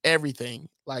 Brown is everything.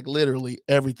 Like literally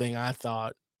everything I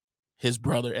thought his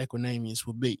brother Equanimeous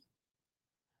would be.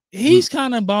 He's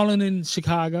kind of balling in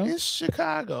Chicago. It's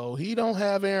Chicago. He don't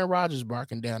have Aaron Rodgers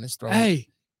barking down his throat. Hey,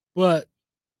 but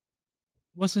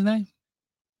what's his name?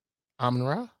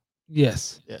 Amon-Ra?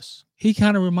 Yes. He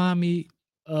kind of remind me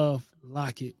of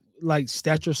Lockett, like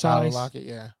stature size. Lockett,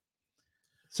 yeah.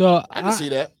 So I can see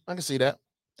that.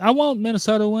 I want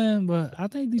Minnesota to win, but I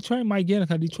think Detroit might get it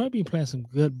because Detroit be playing some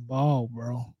good ball,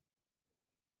 bro.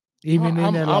 Even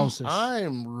in their losses.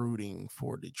 I'm rooting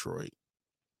for Detroit.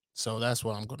 So that's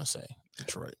what I'm going to say.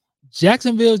 Detroit.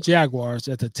 Jacksonville Jaguars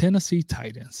at the Tennessee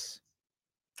Titans.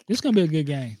 This is going to be a good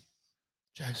game.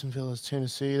 Jacksonville is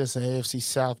Tennessee. That's an AFC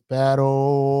South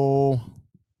battle.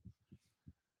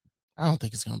 I don't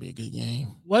think it's going to be a good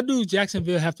game. What do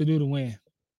Jacksonville have to do to win?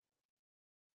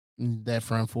 That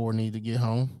front four need to get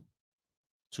home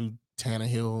to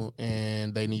Tannehill,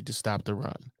 and they need to stop the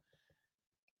run.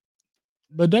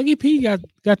 But Dougie P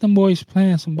got them boys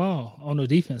playing some ball on the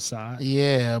defense side.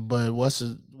 Yeah, but what's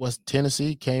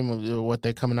Tennessee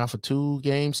they're coming off a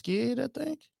 2-game skid, I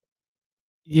think.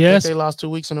 Yes, they lost 2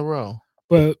 weeks in a row.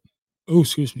 But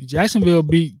excuse me, Jacksonville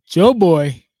beat Joe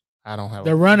Boy. I don't have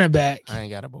the running back. I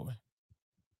ain't got a boy.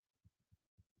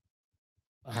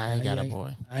 I ain't got a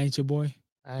boy. I ain't your boy.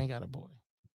 I ain't got a boy.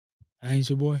 I ain't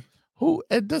your boy. Who?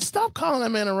 Stop calling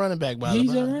that man a running back.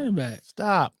 He's a running back.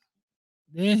 Stop.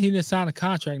 Then he didn't sign a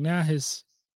contract. Now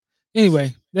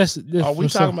anyway. This are we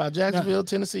talking about Jacksonville,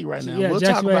 Tennessee right now? Yeah, we'll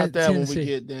talk about that when we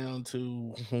get down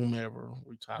to whomever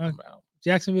we're talking about.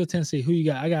 Jacksonville, Tennessee. Who you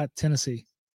got? I got Tennessee.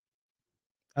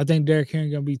 I think Derrick Henry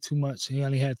gonna be too much. He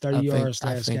only had 30 yards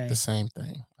last game. the same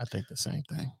thing. I think the same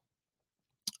thing.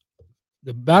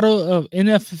 The battle of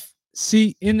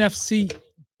NFC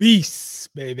beasts,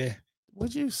 baby.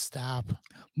 Would you stop?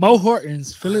 Mo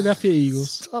Hortons, Philadelphia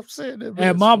Eagles, Stop saying that.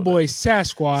 and my boy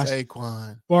Sasquatch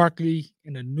Saquon. Barkley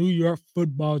and the New York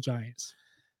Football Giants.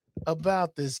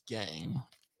 About this game,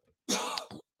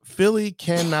 Philly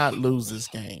cannot lose this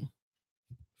game.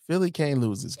 Philly can't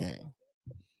lose this game.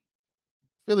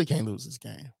 Philly can't lose this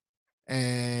game.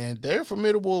 And they're a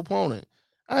formidable opponent.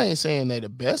 I ain't saying they're the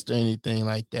best or anything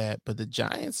like that, but the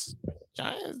Giants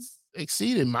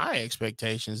exceeded my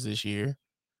expectations this year.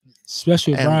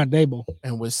 Especially with Brian Dable.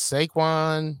 And with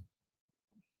Saquon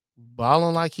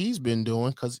balling like he's been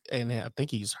doing, and I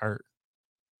think he's hurt.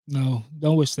 No,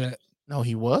 don't wish that. No,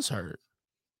 he was hurt.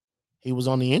 He was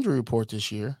on the injury report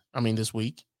this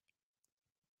week.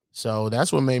 So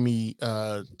that's what made me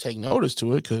take notice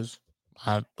to it, because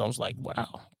I was like,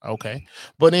 wow, okay.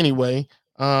 But anyway,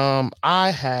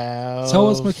 I have. So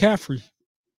is McCaffrey.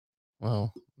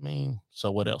 Well, I mean,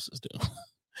 so what else is due?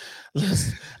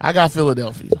 I got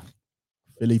Philadelphia.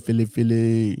 Philly.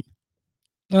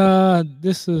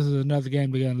 This is another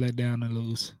game they're gonna let down and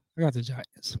lose. I got the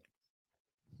Giants.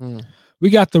 We We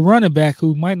got the running back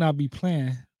who might not be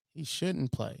playing. He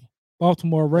shouldn't play.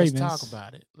 Baltimore Ravens. Let's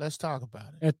talk about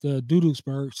it. At the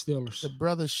Dudelsburg Steelers. The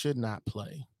brothers should not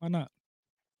play. Why not?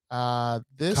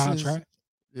 This Contract.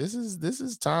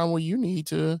 is time where you need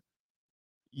to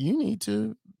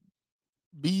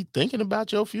be thinking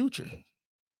about your future.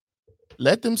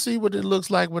 Let them see what it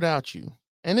looks like without you.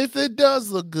 And if it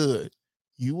does look good,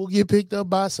 you will get picked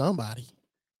up by somebody.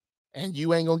 And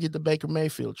you ain't gonna get the Baker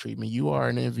Mayfield treatment. You are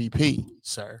an MVP,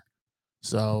 sir.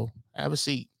 So have a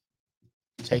seat.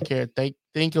 Take care.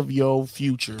 Think of your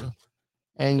future.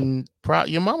 And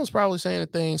your mama's probably saying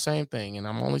the same thing. And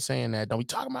I'm only saying that. Don't be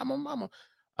talking about my mama.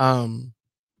 I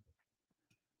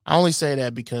only say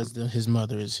that because his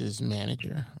mother is his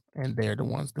manager, and they're the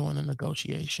ones doing the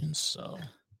negotiations. So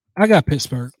I got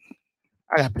Pittsburgh.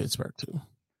 I got Pittsburgh too.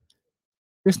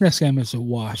 This next game is a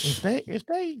wash. If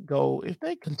they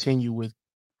continue with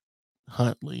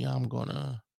Huntley, I don't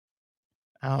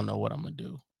know what I'm gonna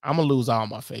do. I'm gonna lose all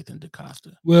my faith in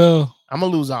DeCosta. Well, I'm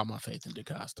gonna lose all my faith in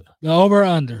DeCosta. The over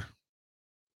under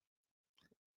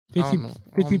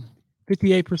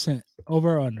 58%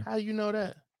 over under. How you know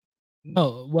that?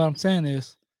 No, what I'm saying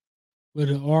is,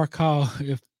 with an R call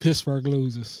if Pittsburgh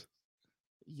loses.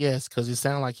 Yes, because it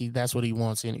sounds like that's what he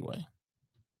wants anyway.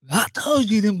 I told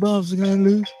you them bums are gonna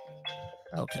lose.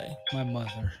 Okay, my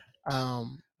mother.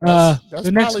 That's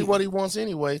probably what he wants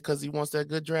anyway, because he wants that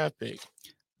good draft pick.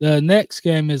 The next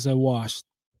game is a wash.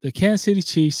 The Kansas City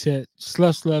Chiefs at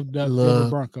Sluff Denver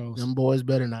Broncos. Them boys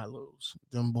better not lose.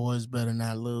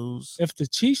 If the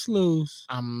Chiefs lose,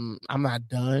 I'm not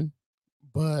done.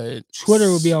 But Twitter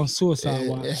will be on suicide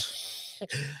watch.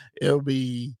 It'll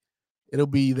be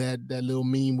that little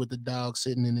meme with the dog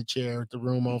sitting in the chair with the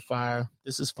room on fire.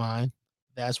 This is fine.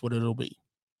 That's what it'll be.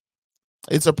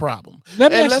 It's a problem.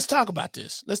 Let's talk about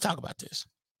this.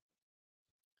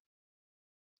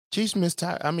 Chiefs miss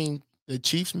the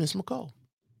Chiefs miss McCall.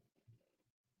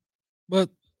 But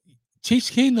Chiefs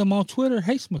Kingdom on Twitter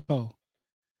hates McCall.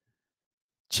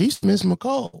 Chiefs miss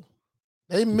McCall.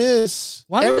 They miss.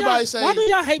 Why do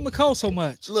y'all hate McCall so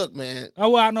much? Look, man. Oh,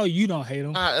 well, I know you don't hate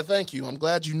him. Thank you. I'm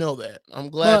glad you know that.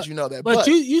 But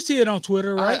you see it on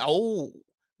Twitter, right?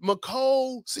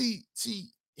 McCall. See,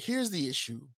 here's the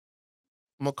issue.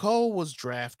 McCall was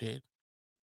drafted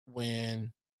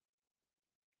when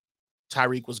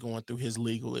Tyreek was going through his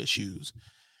legal issues,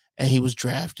 and he was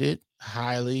drafted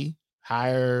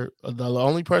higher. The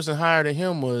only person higher than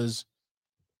him was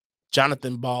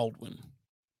Jonathan Baldwin.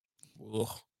 Ugh.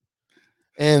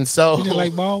 And so you didn't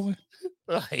like Baldwin?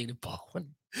 I hated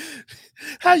Baldwin.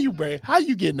 How you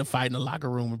get in a fight in the locker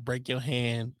room and break your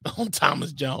hand on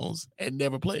Thomas Jones and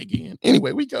never play again?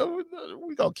 Anyway, we gonna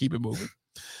keep it moving.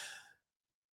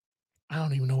 I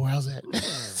don't even know where I was at.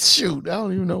 Shoot, I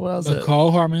don't even know where I was at.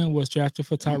 McCall Hardman was drafted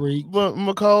for Tyreek. But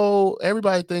McCall,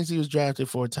 everybody thinks he was drafted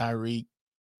for Tyreek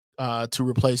to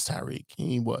replace Tyreek.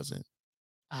 He wasn't.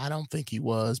 I don't think he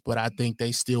was, but I think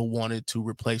they still wanted to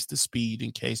replace the speed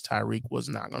in case Tyreek was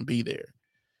not going to be there.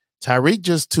 Tyreek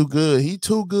just too good. He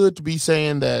too good to be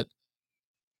saying that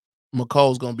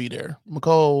McCall's going to be there.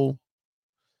 McCall,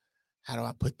 how do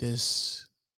I put this?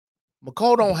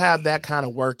 McCall don't have that kind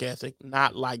of work ethic,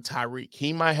 not like Tyreek.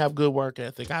 He might have good work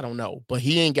ethic, I don't know, but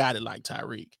he ain't got it like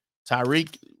Tyreek.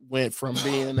 Tyreek went from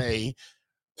being a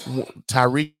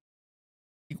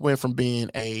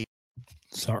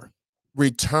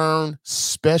return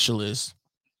specialist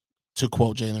to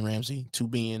quote Jalen Ramsey, to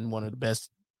being one of the best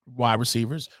wide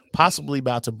receivers, possibly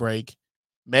about to break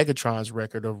Megatron's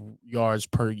record of yards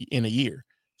in a year.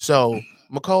 So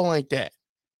McCole ain't that,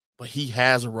 but he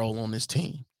has a role on this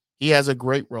team. He has a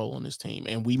great role on this team,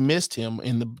 and we missed him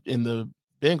in the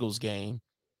Bengals game.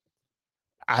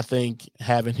 I think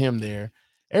having him there,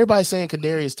 everybody's saying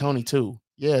Kadarius Toney too.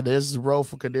 Yeah, there's a role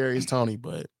for Kadarius Toney,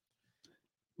 but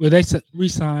Well, they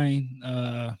re-sign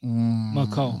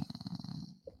McCole.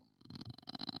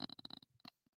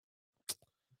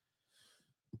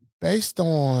 Based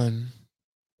on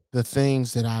the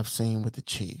things that I've seen with the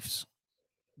Chiefs,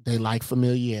 they like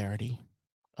familiarity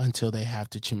until they have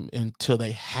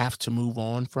to move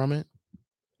on from it.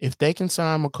 If they can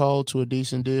sign McCole to a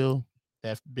decent deal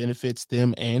that benefits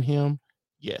them and him,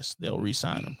 yes, they'll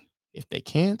re-sign him. If they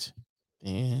can't,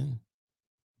 then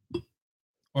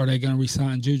Or are they going to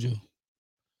re-sign Juju?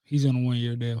 He's on a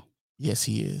 1-year deal. Yes,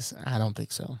 he is. I don't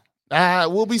think so.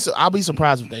 I'll be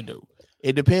surprised if they do.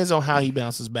 It depends on how he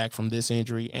bounces back from this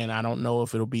injury, and I don't know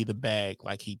if it'll be the bag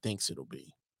like he thinks it'll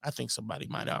be. I think somebody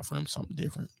might offer him something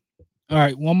different. All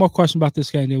right, one more question about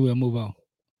this game, then we'll move on.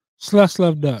 Slush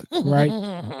Duck, right?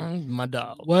 My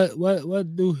dog.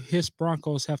 What do his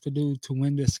Broncos have to do to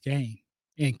win this game?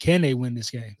 And can they win this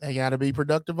game? They got to be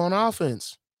productive on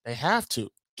offense. They have to.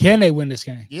 Can they win this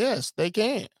game? Yes, they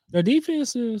can. Their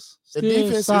defense is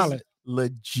still solid. Is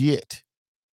legit.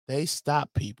 They stop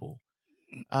people.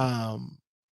 The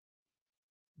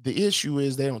issue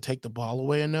is they don't take the ball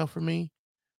away enough for me,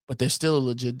 but they're still a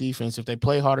legit defense. If they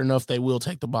play hard enough, they will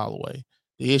take the ball away.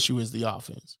 The issue is the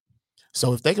offense.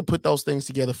 So if they could put those things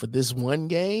together for this one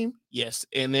game, yes,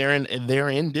 and they're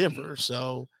in Denver.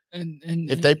 So and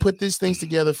if they put these things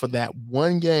together for that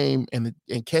one game and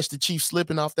catch the Chiefs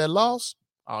slipping off that loss,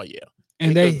 oh yeah,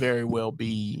 and they could very well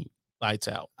be lights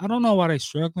out. I don't know why they're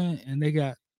struggling, and they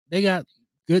got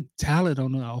good talent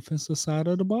on the offensive side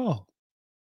of the ball.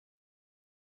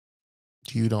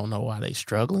 You don't know why they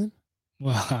struggling?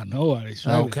 Well, I know why they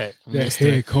struggling. Okay, that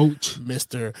head coach,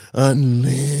 Mr.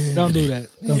 Unlimited. Don't do that.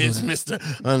 It's Mr.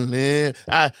 Unlimited.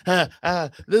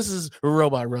 This is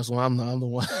Robot Russell. I'm the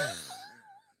one.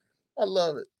 I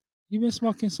love it. You been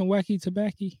smoking some wacky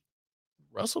tobacco?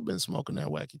 Russell been smoking that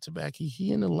wacky tobacco.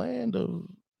 He in the land of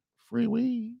free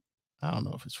weed. I don't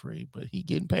know if it's free, but he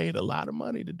getting paid a lot of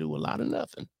money to do a lot of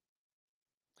nothing.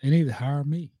 They need to hire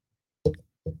me.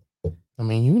 I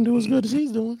mean, you can do as good as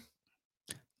he's doing.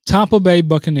 Tampa Bay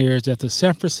Buccaneers at the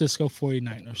San Francisco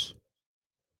 49ers.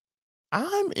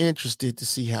 I'm interested to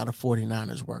see how the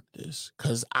 49ers work this,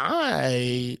 because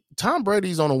Tom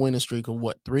Brady's on a winning streak of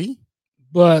what, 3?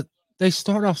 But they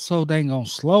start off so dang on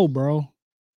slow, bro.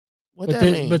 What that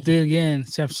mean? But then again,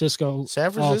 San Francisco is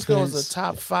a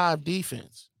top 5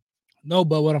 defense. No,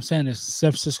 but what I'm saying is San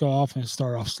Francisco offense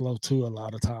start off slow too a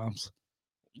lot of times.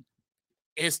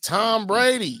 It's Tom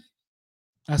Brady.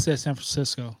 I said San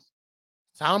Francisco.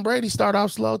 Tom Brady started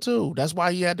off slow too. That's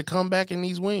why he had to come back in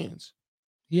these wins.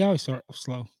 He always start off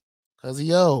slow. Because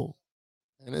he old.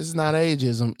 And this is not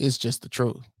ageism. It's just the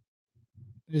truth.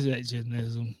 It's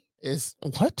ageism. It's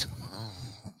what?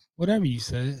 Whatever you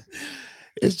said.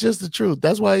 It's just the truth.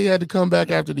 That's why he had to come back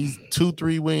after these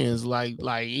 2-3 wins. Like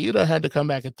he'd have had to come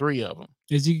back at 3 of them.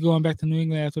 Is he going back to New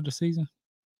England after the season?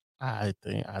 I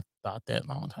thought that a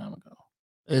long time ago.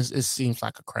 It seems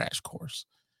like a crash course.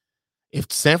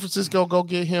 If San Francisco go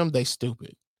get him, they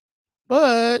stupid.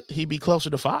 But he'd be closer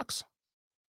to Fox.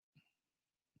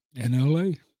 In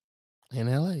LA.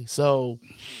 So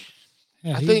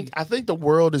yeah, I think the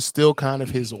world is still kind of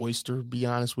his oyster, to be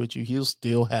honest with you. He'll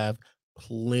still have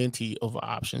plenty of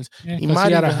options. Yeah, he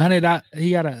got $100.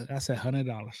 He got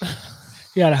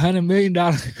 $100. He got $100 million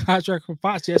contract for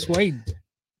Fox just waiting.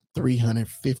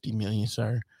 $350 million,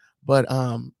 sir. But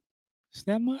is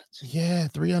that much? Yeah,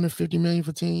 $350 million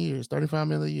for 10 years, $35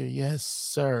 million a year. Yes,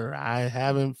 sir. I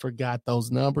haven't forgot those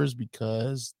numbers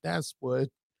because that's what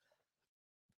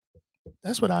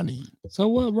I need. So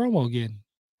what Romo getting?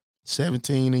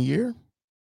 17 a year.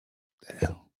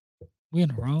 Damn. We in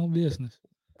the wrong business.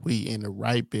 We in the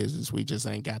right business. We just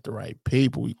ain't got the right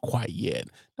people quite yet.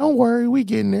 Don't worry, we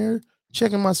getting there.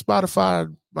 Checking our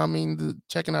Spotify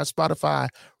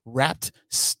Wrapped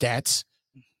stats.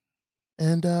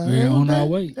 And we're on our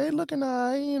way. They looking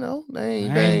I ain't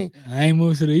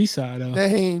moving to the east side though.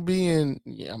 They ain't being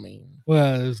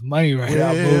well, there's money right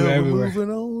now moving everywhere.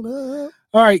 Moving on up.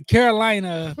 All right,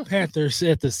 Carolina Panthers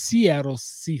at the Seattle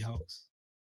Seahawks.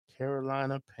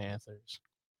 Carolina Panthers.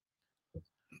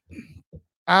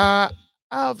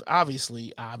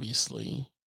 Obviously,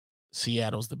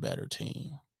 Seattle's the better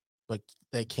team, but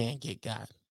they can't get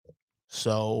got.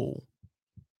 So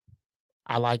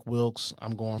I like Wilkes.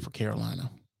 I'm going for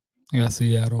Carolina. I got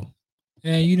Seattle.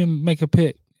 And you didn't make a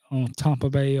pick on Tampa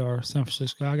Bay or San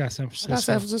Francisco. I got San I Francisco. got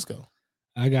San Francisco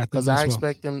I got them because as I well.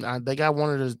 expect them. They got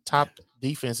one of the top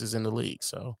defenses in the league.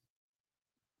 So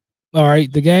All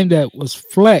right, the game that was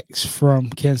flexed from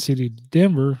Kansas City to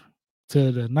Denver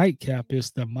to the nightcap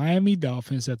is the Miami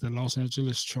Dolphins at the Los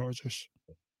Angeles Chargers.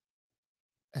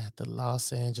 at the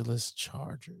Los Angeles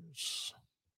Chargers.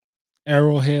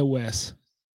 Arrowhead West.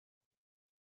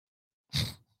 I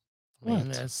mean,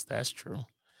 What? that's true.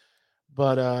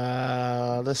 But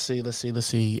let's see.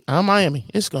 Miami.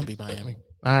 It's gonna be Miami.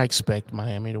 I expect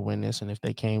Miami to win this, and if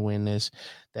they can't win this,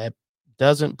 that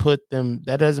doesn't put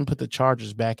the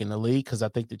Chargers back in the league because I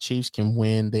think the Chiefs can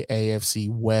win the AFC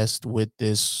West with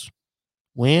this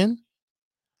win,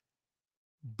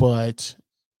 but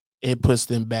it puts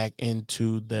them back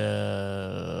into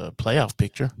the playoff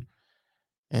picture.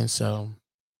 And so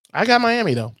I got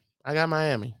Miami though. I got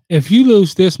Miami. If you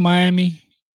lose this Miami,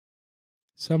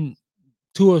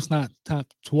 Tua's not top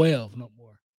 12 no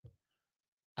more.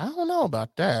 I don't know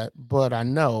about that, but I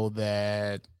know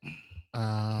that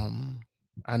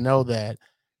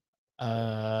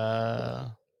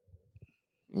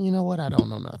you know what? I don't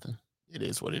know nothing. It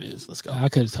is what it is. Let's go. I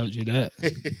could have told you that.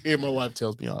 My wife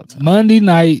tells me all the time. Monday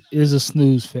night is a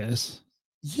snooze fest.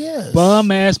 Yes. Bum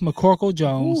ass McCorkle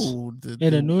Jones Ooh, and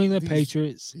the New England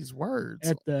Patriots These words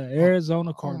at the Arizona on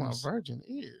my Cardinals. virgin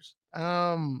ears.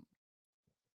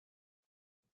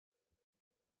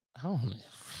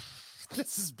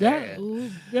 This is bad.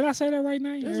 Did I say that right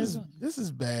now? This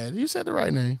is bad. You said the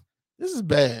right name. This is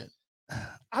bad.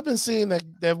 I've been seeing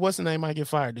that what's the name might get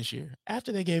fired this year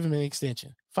after they gave him an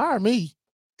extension. Fire me.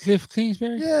 Cliff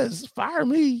Kingsbury? Yes, fire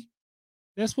me.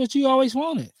 That's what you always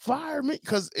wanted. Fire me.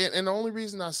 And the only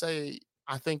reason I say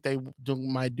I think they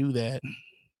might do that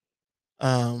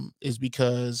is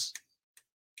because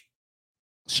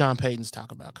Sean Payton's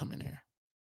talking about coming there.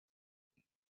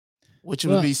 Which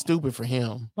would be stupid for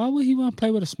him. Why would he want to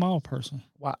play with a small person?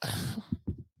 Why?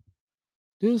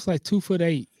 Dude's like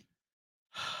 2'8".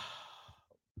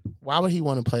 Why would he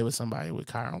want to play with somebody with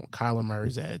Kyler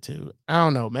Murray's attitude? I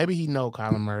don't know. Maybe he know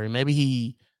Kyler Murray. Maybe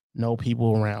he know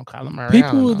people around Kyler Murray.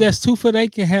 People that's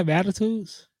 2'8" can have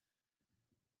attitudes.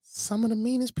 Some of the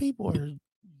meanest people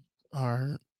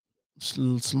are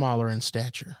smaller in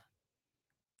stature.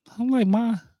 I'm like,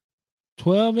 my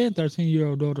 12 and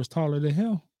 13-year-old daughter's taller than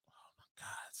him.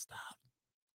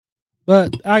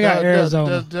 But I got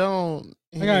Arizona.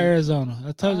 I got Arizona.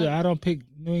 I told you I don't pick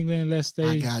New England unless they.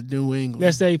 I got New England.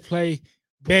 Unless they play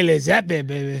Bailey Zappi,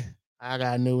 baby. I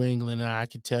got New England, and I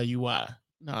can tell you why.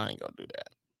 No, I ain't gonna do that.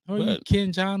 Or you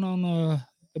Ken John on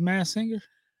the Masked Singer?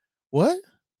 What?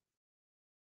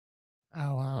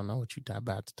 Oh, I don't know what you're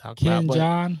about to talk about. Ken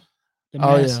John, the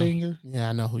Masked Singer. Yeah,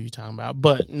 I know who you're talking about,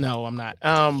 but no, I'm not.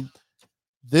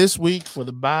 This week for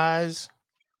the buys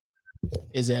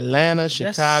is Atlanta,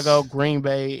 Chicago, Green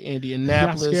Bay,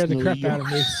 Indianapolis, scared the New crap York. Out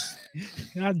of me.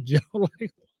 I joke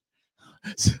like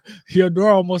your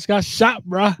door almost got shot,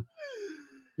 bro.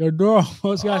 Your door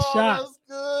almost got shot.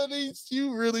 That's good.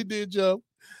 You really did jump.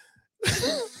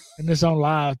 And it's on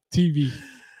live TV.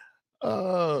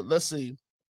 Let's see.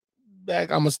 I'm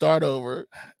gonna start over.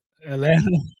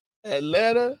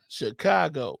 Atlanta,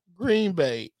 Chicago, Green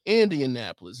Bay,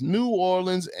 Indianapolis, New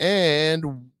Orleans,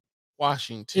 and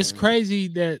Washington. It's crazy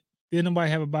that didn't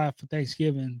nobody have a buy for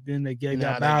Thanksgiving. Then they gave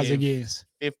that buys again.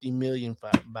 50 million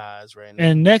buys right now.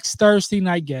 And next Thursday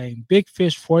night game, Big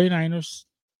Fish 49ers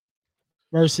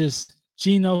versus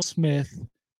Geno Smith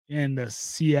and the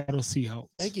Seattle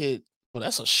Seahawks.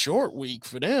 That's a short week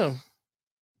for them.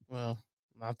 Well,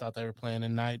 I thought they were playing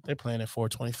at night. They're playing at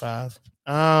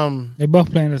 4:25. They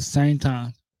both playing at the same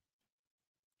time.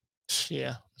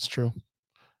 Yeah, it's true.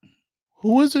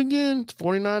 Who is it again?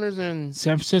 49ers and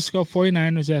San Francisco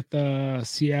 49ers at the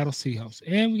Seattle Seahawks.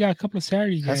 And we got a couple of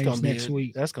Saturday games next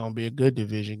week. That's gonna be a good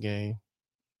division game.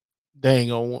 They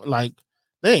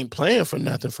ain't playing for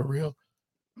nothing for real.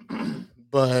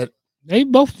 But they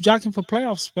both jockeying for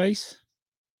playoff space.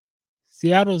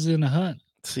 Seattle's in the hunt.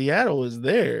 Seattle is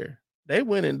there. They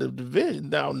win in the division.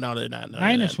 No, they're not.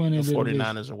 Niners winning the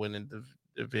 49ers are winning the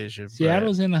division.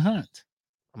 Seattle's in the hunt.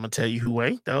 I'm gonna tell you who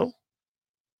ain't though.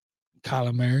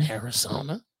 Kyler Murray,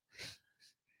 Arizona.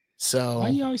 So why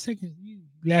you always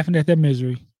laughing at that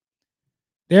misery?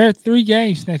 There are 3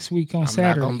 games next week on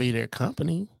Saturday. I'm not gonna be their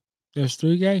company. There's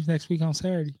 3 games next week on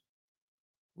Saturday.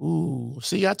 Ooh,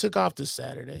 see, I took off this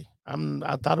Saturday.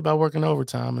 I thought about working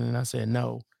overtime, and then I said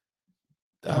no.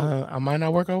 I might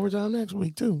not work overtime next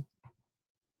week too.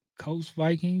 Colts,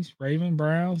 Vikings, Ravens,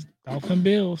 Browns, Dolphins,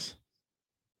 Bills.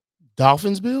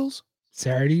 Dolphins, Bills.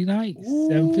 Saturday night, Ooh,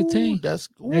 7:15 That's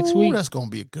next week. That's gonna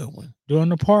be a good one. during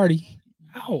the party.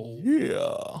 Oh,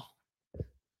 Yeah.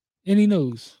 any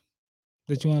news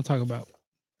that you want to talk about?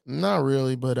 Not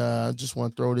really, but I just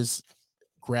want to throw this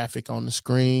graphic on the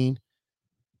screen.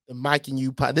 The Mike and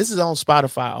You pod. This is on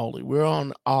Spotify only. We're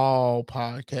on all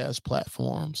podcast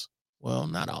platforms. Well,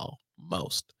 not all,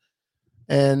 most.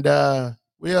 And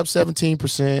we're up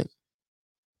 17%,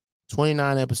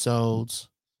 29 episodes.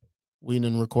 We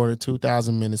done recorded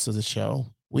 2,000 minutes of the show.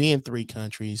 We in 3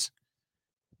 countries.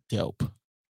 Dope.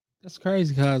 That's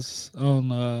crazy because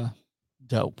on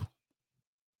Dope.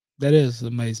 that is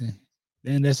amazing.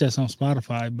 And that's just on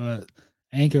Spotify, but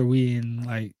Anchor, we in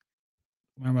like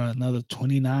remember another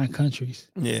 29 countries,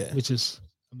 Yeah. which is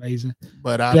amazing.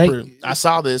 But They- I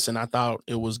saw this and I thought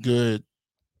it was good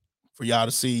for y'all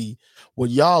to see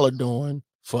what y'all are doing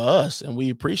for us, and we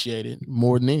appreciate it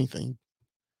more than anything.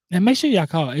 And make sure y'all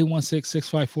call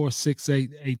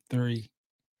 816-654-6883.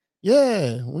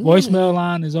 Yeah. Voicemail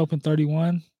line is open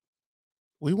 31.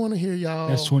 We want to hear y'all.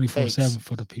 That's 24/7 takes.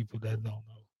 for the people that don't know.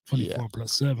 24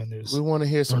 plus 7 is We want to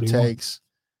hear some 31. takes.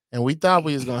 And we thought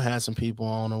we was gonna have some people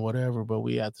on or whatever, but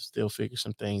we have to still figure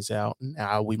some things out.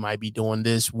 Now we might be doing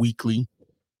this weekly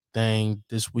thing,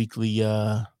 this weekly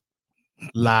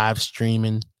live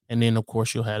streaming, and then of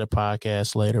course you'll have a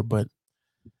podcast later. But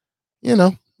you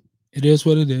know, It is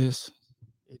what it is.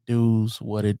 it does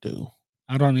what it do.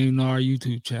 I don't even know our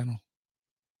YouTube channel.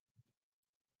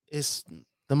 It's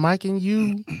the Mike and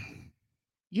You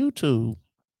YouTube.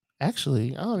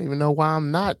 Actually, I don't even know why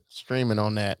I'm not streaming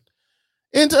on that.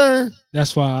 Intern.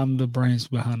 That's why I'm the brains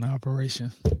behind the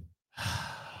operation.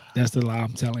 That's the lie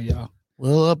I'm telling y'all.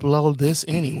 We'll upload this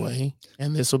anyway,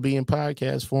 and this will be in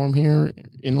podcast form here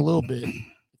in a little bit, a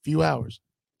few hours.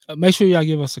 Make sure y'all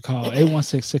give us a call.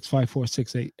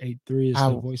 816-654-6883 is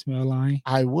the voicemail line.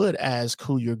 I would ask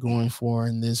who you're going for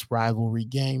in this rivalry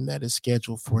game that is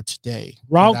scheduled for today.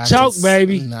 Rock Chalk,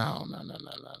 baby. No.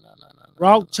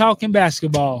 Rock Chalk and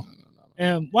basketball.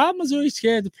 And why Missouri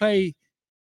scared to play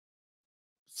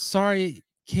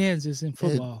Kansas in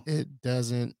football? It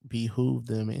doesn't behoove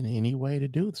them in any way to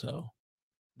do so.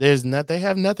 They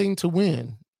have nothing to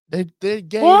win. They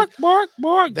game. Bark.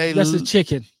 That's a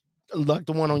chicken. Like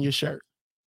the one on your shirt.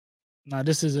 No,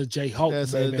 this is a J-Hulk.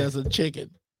 That's a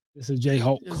chicken. This is a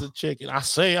J-Hulk. It's a chicken. I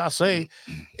say.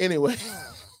 Anyway.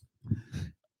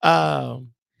 Yeah,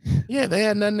 they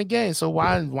had nothing to gain. So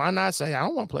why not say I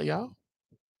don't want to play y'all?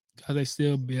 Because they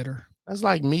still bitter. That's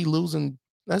like me losing.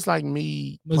 That's like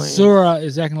me. Missouri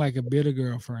is acting like a bitter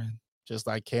girlfriend. Just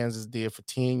like Kansas did for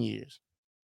 10 years.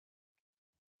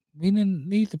 We didn't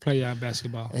need to play y'all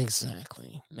basketball.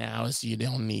 Exactly. Now we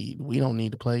don't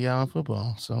need to play y'all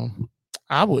football. So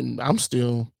I'm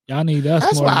still. Y'all need us.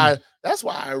 That's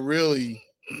why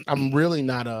I'm really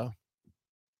not a.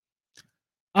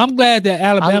 I'm glad that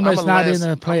Alabama is not in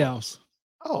the playoffs.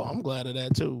 Oh, I'm glad of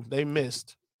that too. They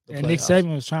missed. And Nick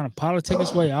Saban was trying to politic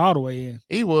his way all the way in.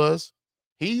 He was.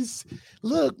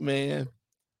 Look, man.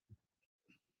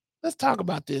 Let's talk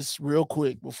about this real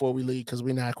quick before we leave because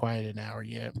we're not quite an hour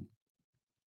yet.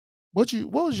 What do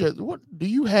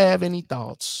you have any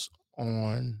thoughts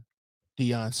on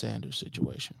Deion Sanders'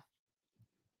 situation?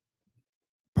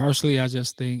 Personally, I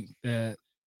just think that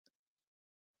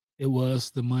it was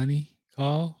the money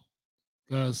call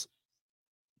because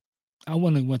I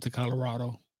wouldn't have went to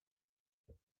Colorado.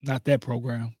 Not that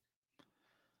program.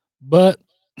 But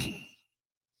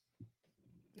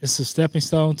it's a stepping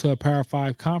stone to a Power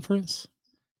 5 conference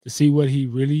to see what he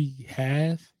really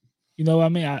has. You know what I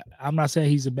mean? I'm not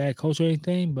saying he's a bad coach or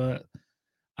anything, but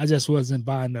I just wasn't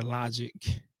buying the logic.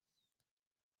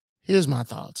 Here's my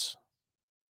thoughts.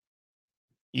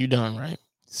 You done, right?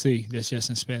 See, that's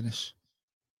just in Spanish.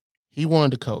 He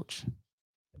wanted to coach.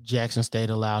 Jackson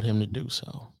State allowed him to do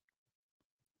so.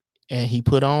 And he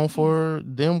put on for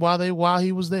them while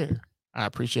he was there. I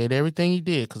appreciate everything he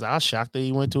did because I was shocked that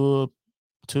he went to a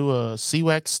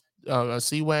CWAC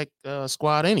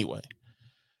squad anyway.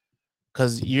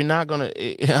 Because you're not gonna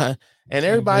and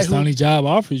everybody that's the only job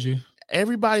offers you.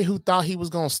 Everybody who thought he was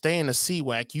gonna stay in the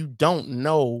CWAC, you don't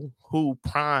know who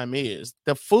Prime is.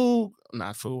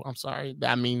 I'm sorry.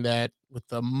 I mean that with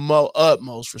the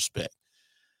utmost respect.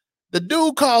 The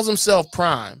dude calls himself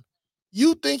Prime.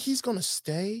 You think he's gonna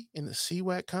stay in the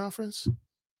CWAC conference?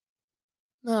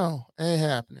 No, ain't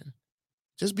happening.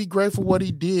 Just be grateful what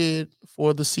he did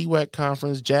for the CWAC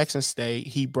conference, Jackson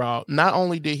State. Not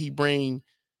only did he bring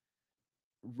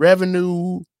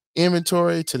revenue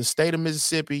inventory to the state of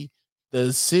Mississippi,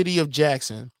 the city of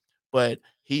Jackson, but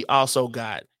he also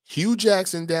got Hugh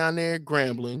Jackson down there,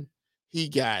 Grambling. He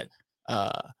got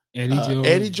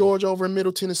Eddie George over in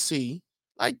Middle Tennessee.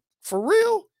 Like, for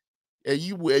real? Are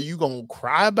you gonna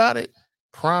cry about it?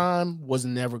 Prime was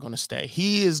never gonna stay.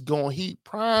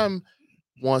 Prime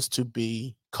wants to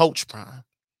be Coach Prime.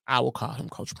 I will call him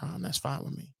Coach Prime. That's fine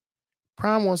with me.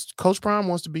 Coach Prime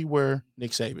wants to be where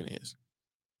Nick Saban is.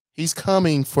 He's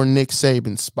coming for Nick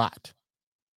Saban's spot.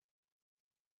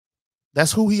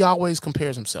 That's who he always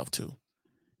compares himself to.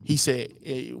 He said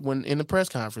when in the press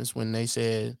conference, when they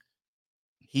said,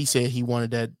 he said he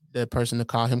wanted that person to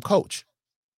call him coach.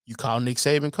 You call Nick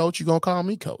Saban coach, you're going to call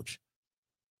me coach.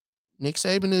 Nick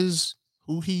Saban is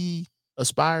who he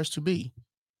aspires to be.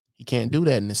 He can't do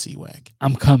that in the CWAC.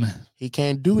 I'm coming. He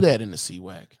can't do that in the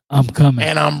CWAC. I'm coming.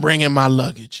 And I'm bringing my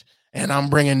luggage. And I'm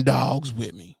bringing dogs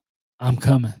with me. I'm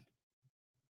coming.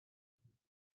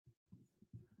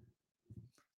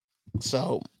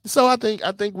 So I think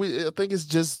it's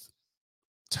just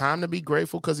time to be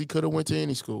grateful because he could have went to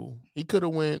any school. He could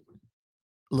have went.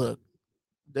 Look,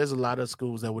 there's a lot of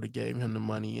schools that would have gave him the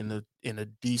money in a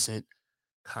decent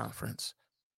conference,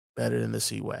 better than the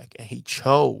CWAC, and he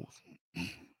chose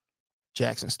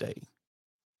Jackson State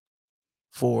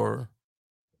for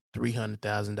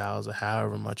 $300,000 or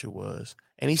however much it was,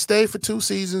 and he stayed for 2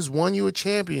 seasons, won you a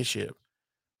championship.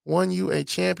 When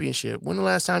the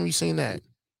last time you seen that?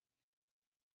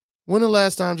 When the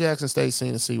last time Jackson State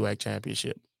seen a CWAC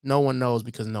championship? No one knows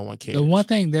because no one cares. The one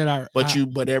thing that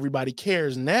but everybody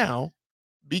cares now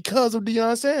because of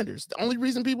Deion Sanders. The only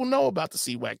reason people know about the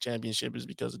CWAC championship is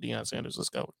because of Deion Sanders. Let's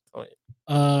go. Go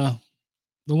ahead.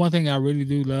 The one thing I really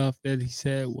do love that he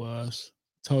said was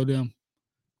told them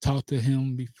talk to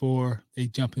him before they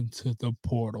jump into the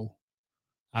portal.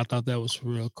 I thought that was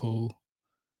real cool.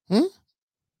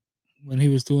 When he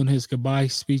was doing his goodbye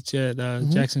speech at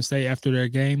Jackson State after their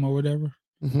game or whatever,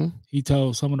 he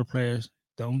told some of the players,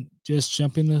 don't just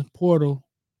jump in the portal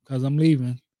because I'm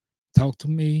leaving. Talk to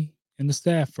me and the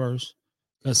staff first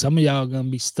because some of y'all are going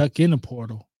to be stuck in the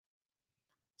portal.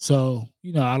 So,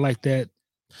 I like that.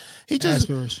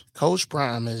 Coach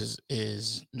Prime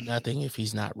is nothing if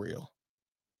he's not real.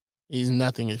 He's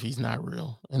nothing if he's not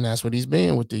real. And that's what he's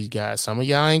been with these guys. Some of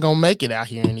y'all ain't going to make it out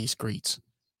here in these streets.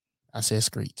 I said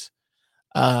streets.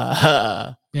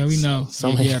 Yeah, we know.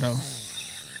 You're ghetto.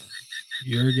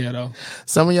 You're ghetto.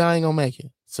 Some of y'all ain't gonna make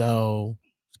it. So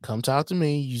come talk to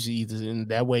me. You see, in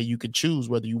that way you could choose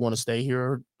whether you want to stay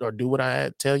here or do what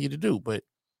I tell you to do. But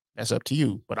that's up to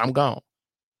you. But I'm gone,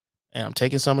 and I'm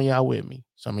taking some of y'all with me.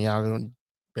 Some of y'all are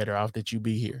better off that you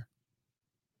be here.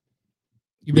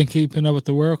 You been keeping up with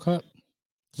the World Cup?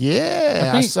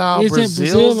 Yeah, I saw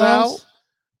Brazil's out.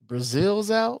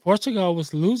 Brazil's out. Portugal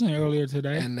was losing earlier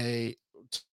today. And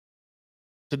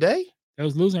today? They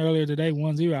was losing earlier today,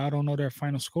 1-0. I don't know their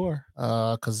final score.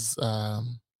 Because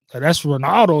that's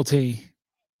Ronaldo team.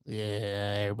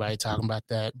 Yeah, everybody talking about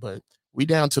that, but we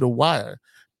down to the wire.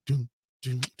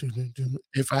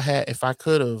 If I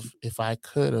could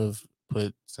have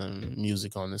put some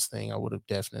music on this thing, I would have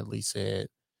definitely said,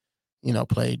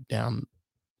 played down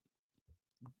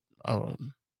through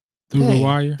the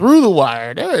wire. Through the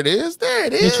wire. There it is.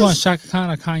 Which one, Shaka Khan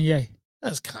or Kanye?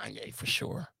 That's Kanye for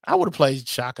sure. I would have played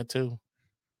Shaka too.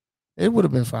 It would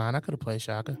have been fine. I could have played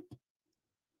Shaka.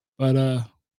 But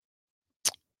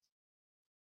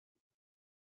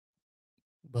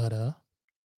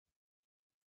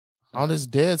all this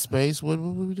dead space, what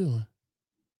were we doing?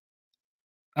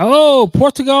 Oh,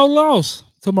 Portugal lost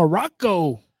to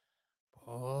Morocco.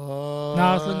 Oh,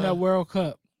 now it's in that World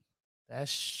Cup.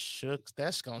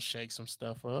 That's gonna shake some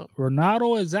stuff up.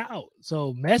 Ronaldo is out,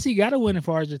 so Messi got to win it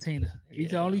for Argentina.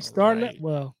 He's the only starter. Right.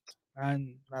 Well,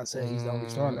 I'm not saying he's the only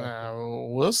starter.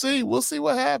 We'll see. We'll see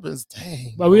what happens.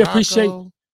 Dang, but we appreciate.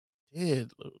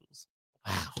 Did lose.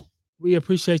 Wow. We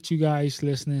appreciate you guys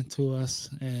listening to us,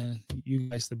 and you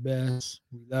guys the best.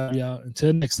 We love y'all.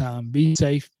 Until next time, be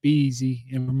safe, be easy,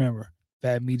 and remember,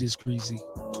 bad meat is greasy.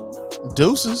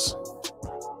 Deuces.